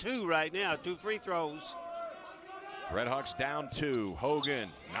need a 2 right now, 2 free throws. Redhawks down 2. Hogan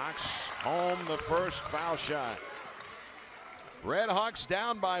knocks home the first foul shot. Redhawks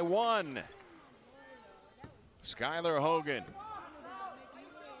down by 1. Skylar Hogan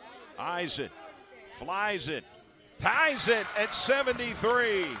eyes it, flies it, ties it at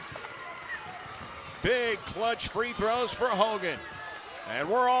 73. Big clutch free throws for Hogan. And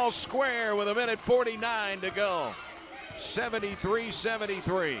we're all square with 1:49 to go.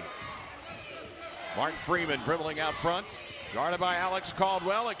 73-73. Mark Freeman dribbling out front. Guarded by Alex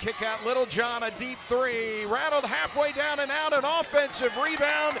Caldwell. A kick out Littlejohn, a deep 3. Rattled halfway down and out. An offensive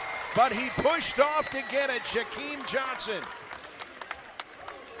rebound, but he pushed off to get it. Shaquem Johnson.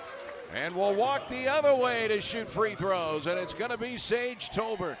 And we'll walk the other way to shoot free throws, and it's going to be Sage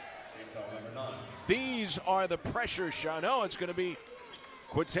Tolbert. These are the pressure shot. No, it's going to be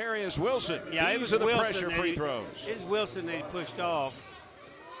Quaterius Wilson. Yeah, These are the pressure free throws. It's Wilson that he pushed off.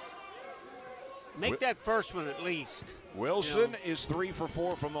 Make that first one at least. Wilson is 3 for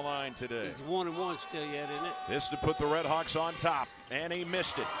 4 from the line today. He's 1-1 still yet, isn't it? This to put the Redhawks on top, and he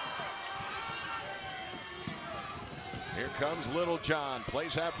missed it. Here comes Littlejohn.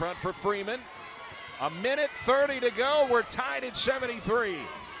 Plays out front for Freeman. 1:30 to go. We're tied at 73.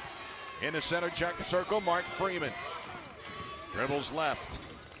 In the center check circle, Mark Freeman. Dribbles left.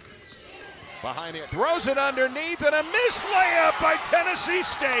 Behind it. Throws it underneath, and a missed layup by Tennessee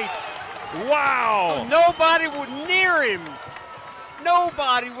State. Wow. Nobody was near him.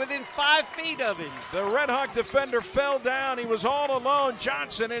 Nobody within 5 feet of him. The Redhawk defender fell down. He was all alone,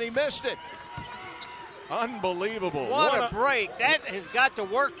 Johnson, and he missed it. Unbelievable. What a break. That has got to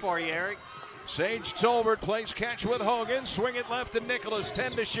work for you, Eric. Sage Tolbert plays catch with Hogan. Swing it left to Nicholas.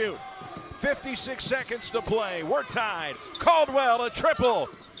 10 to shoot. 56 seconds to play. We're tied. Caldwell a triple.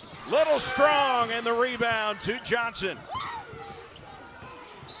 Little Strong and the rebound to Johnson.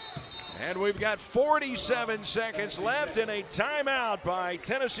 And we've got 47 seconds left and a timeout by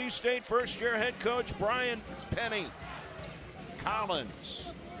Tennessee State first-year head coach Brian Penny. Collins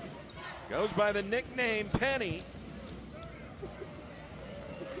goes by the nickname Penny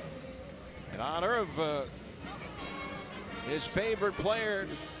in honor of his favorite player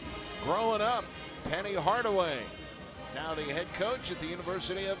growing up, Penny Hardaway, now the head coach at the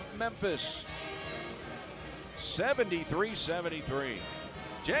University of Memphis. 73-73.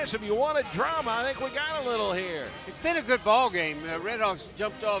 Jess, if you wanted drama, I think we got a little here. It's been a good ball game. Redhawks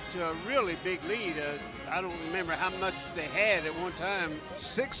jumped off to a really big lead. I don't remember how much they had at one time.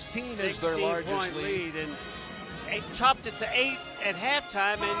 16 is their largest lead. And they chopped it to 8 at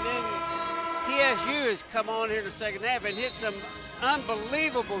halftime, and then TSU has come on here in the second half and hit some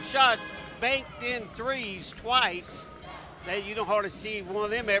unbelievable shots, banked in threes twice. That you don't hardly see one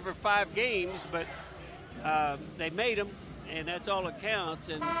of them every 5 games, but they made them. And that's all that counts.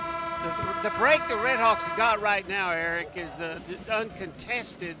 And the break the Redhawks have got right now, Eric, is the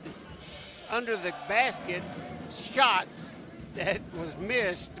uncontested under the basket shot that was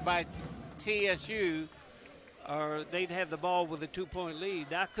missed by TSU, or they'd have the ball with a 2-point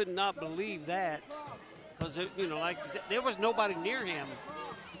lead. I could not believe that because, you know, like you said, there was nobody near him.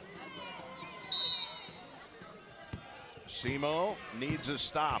 Simo needs a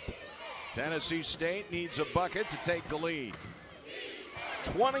stop. Tennessee State needs a bucket to take the lead.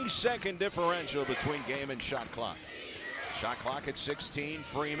 20-second differential between game and shot clock. Shot clock at 16.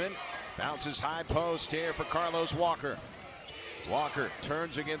 Freeman bounces high post here for Carlos Walker. Walker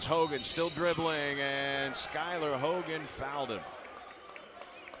turns against Hogan, still dribbling, and Skylar Hogan fouled him.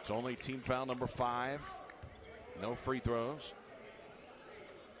 It's only team foul number 5. No free throws.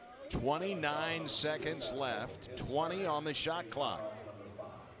 29 seconds left. 20 on the shot clock.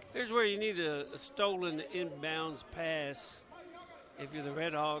 Here's where you need a stolen inbounds pass if you're the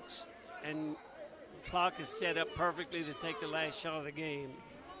Redhawks, and the clock is set up perfectly to take the last shot of the game.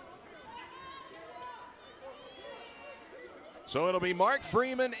 So it'll be Mark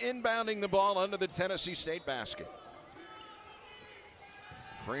Freeman inbounding the ball under the Tennessee State basket.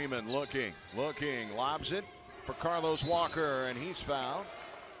 Freeman looking, lobs it for Carlos Walker, and he's fouled.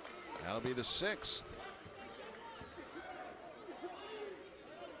 That'll be the 6th.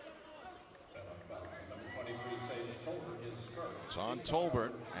 It's on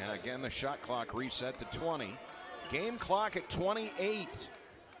Tolbert, and again the shot clock reset to 20. Game clock at 28.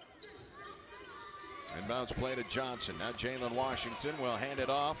 Inbounds play to Johnson. Now Jalen Washington will hand it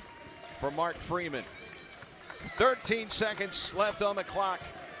off for Mark Freeman. 13 seconds left on the clock.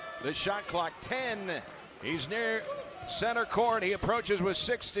 The shot clock 10. He's near center court. He approaches with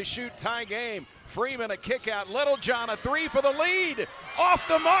 6 to shoot. Tie game. Freeman a kick out. Littlejohn a 3 for the lead. Off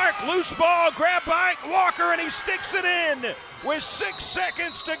the mark. Loose ball. Grab by Walker, and he sticks it in with 6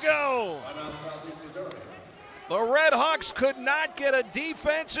 seconds to go. The Redhawks could not get a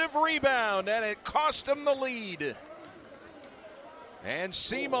defensive rebound, and it cost them the lead. And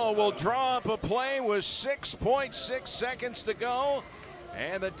Simo will draw up a play with 6.6 seconds to go,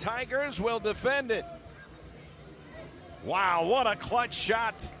 and the Tigers will defend it. Wow, what a clutch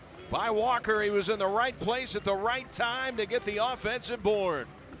shot by Walker. He was in the right place at the right time to get the offensive board.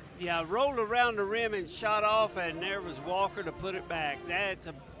 Yeah, rolled around the rim and shot off, and there was Walker to put it back. That's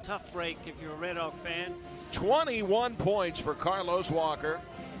a tough break if you're a Red Hawk fan. 21 points for Carlos Walker.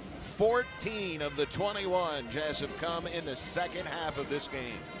 14 of the 21 Jazz have come in the second half of this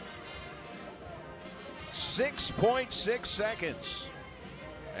game. 6.6 seconds.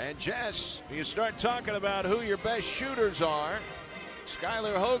 And Jess, you start talking about who your best shooters are.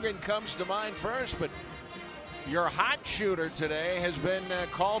 Skylar Hogan comes to mind first, but your hot shooter today has been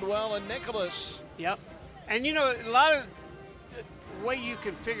Caldwell and Nicholas. Yep. And you know, a lot of the way you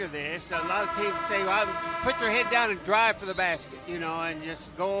can figure this, a lot of teams say, well, put your head down and drive for the basket, you know, and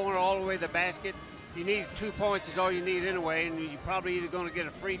just go on all the way to the basket. You need 2 points is all you need anyway, and you're probably either going to get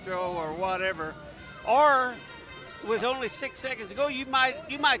a free throw or whatever. Or with only 6 seconds to go, you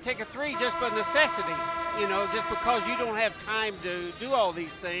might take a three just by necessity, you know, just because you don't have time to do all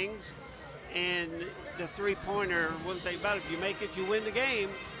these things. And the three-pointer, one thing about it, if you make it, you win the game.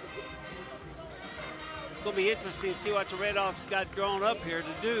 It's going to be interesting to see what the Redhawks got drawn up here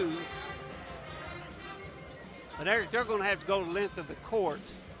to do. But they're going to have to go the length of the court.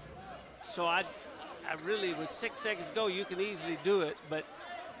 So I really, with 6 seconds to go, you can easily do it. But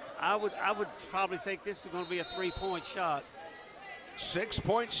I would probably think this is going to be a three-point shot.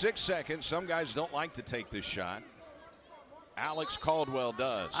 6.6 seconds. Some guys don't like to take this shot. Alex Caldwell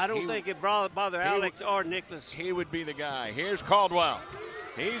does. I don't think it bother Alex or Nicholas. He would be the guy. Here's Caldwell.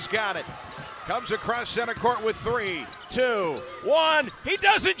 He's got it. Comes across center court with 3, 2, 1. He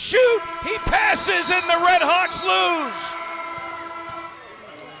doesn't shoot. He passes, and the Redhawks lose.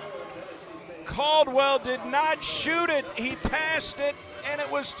 Caldwell did not shoot it. He passed it, and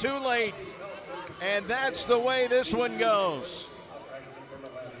it was too late. And that's the way this one goes.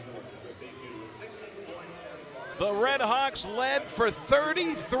 The Redhawks led for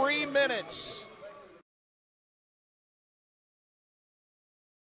 33 minutes.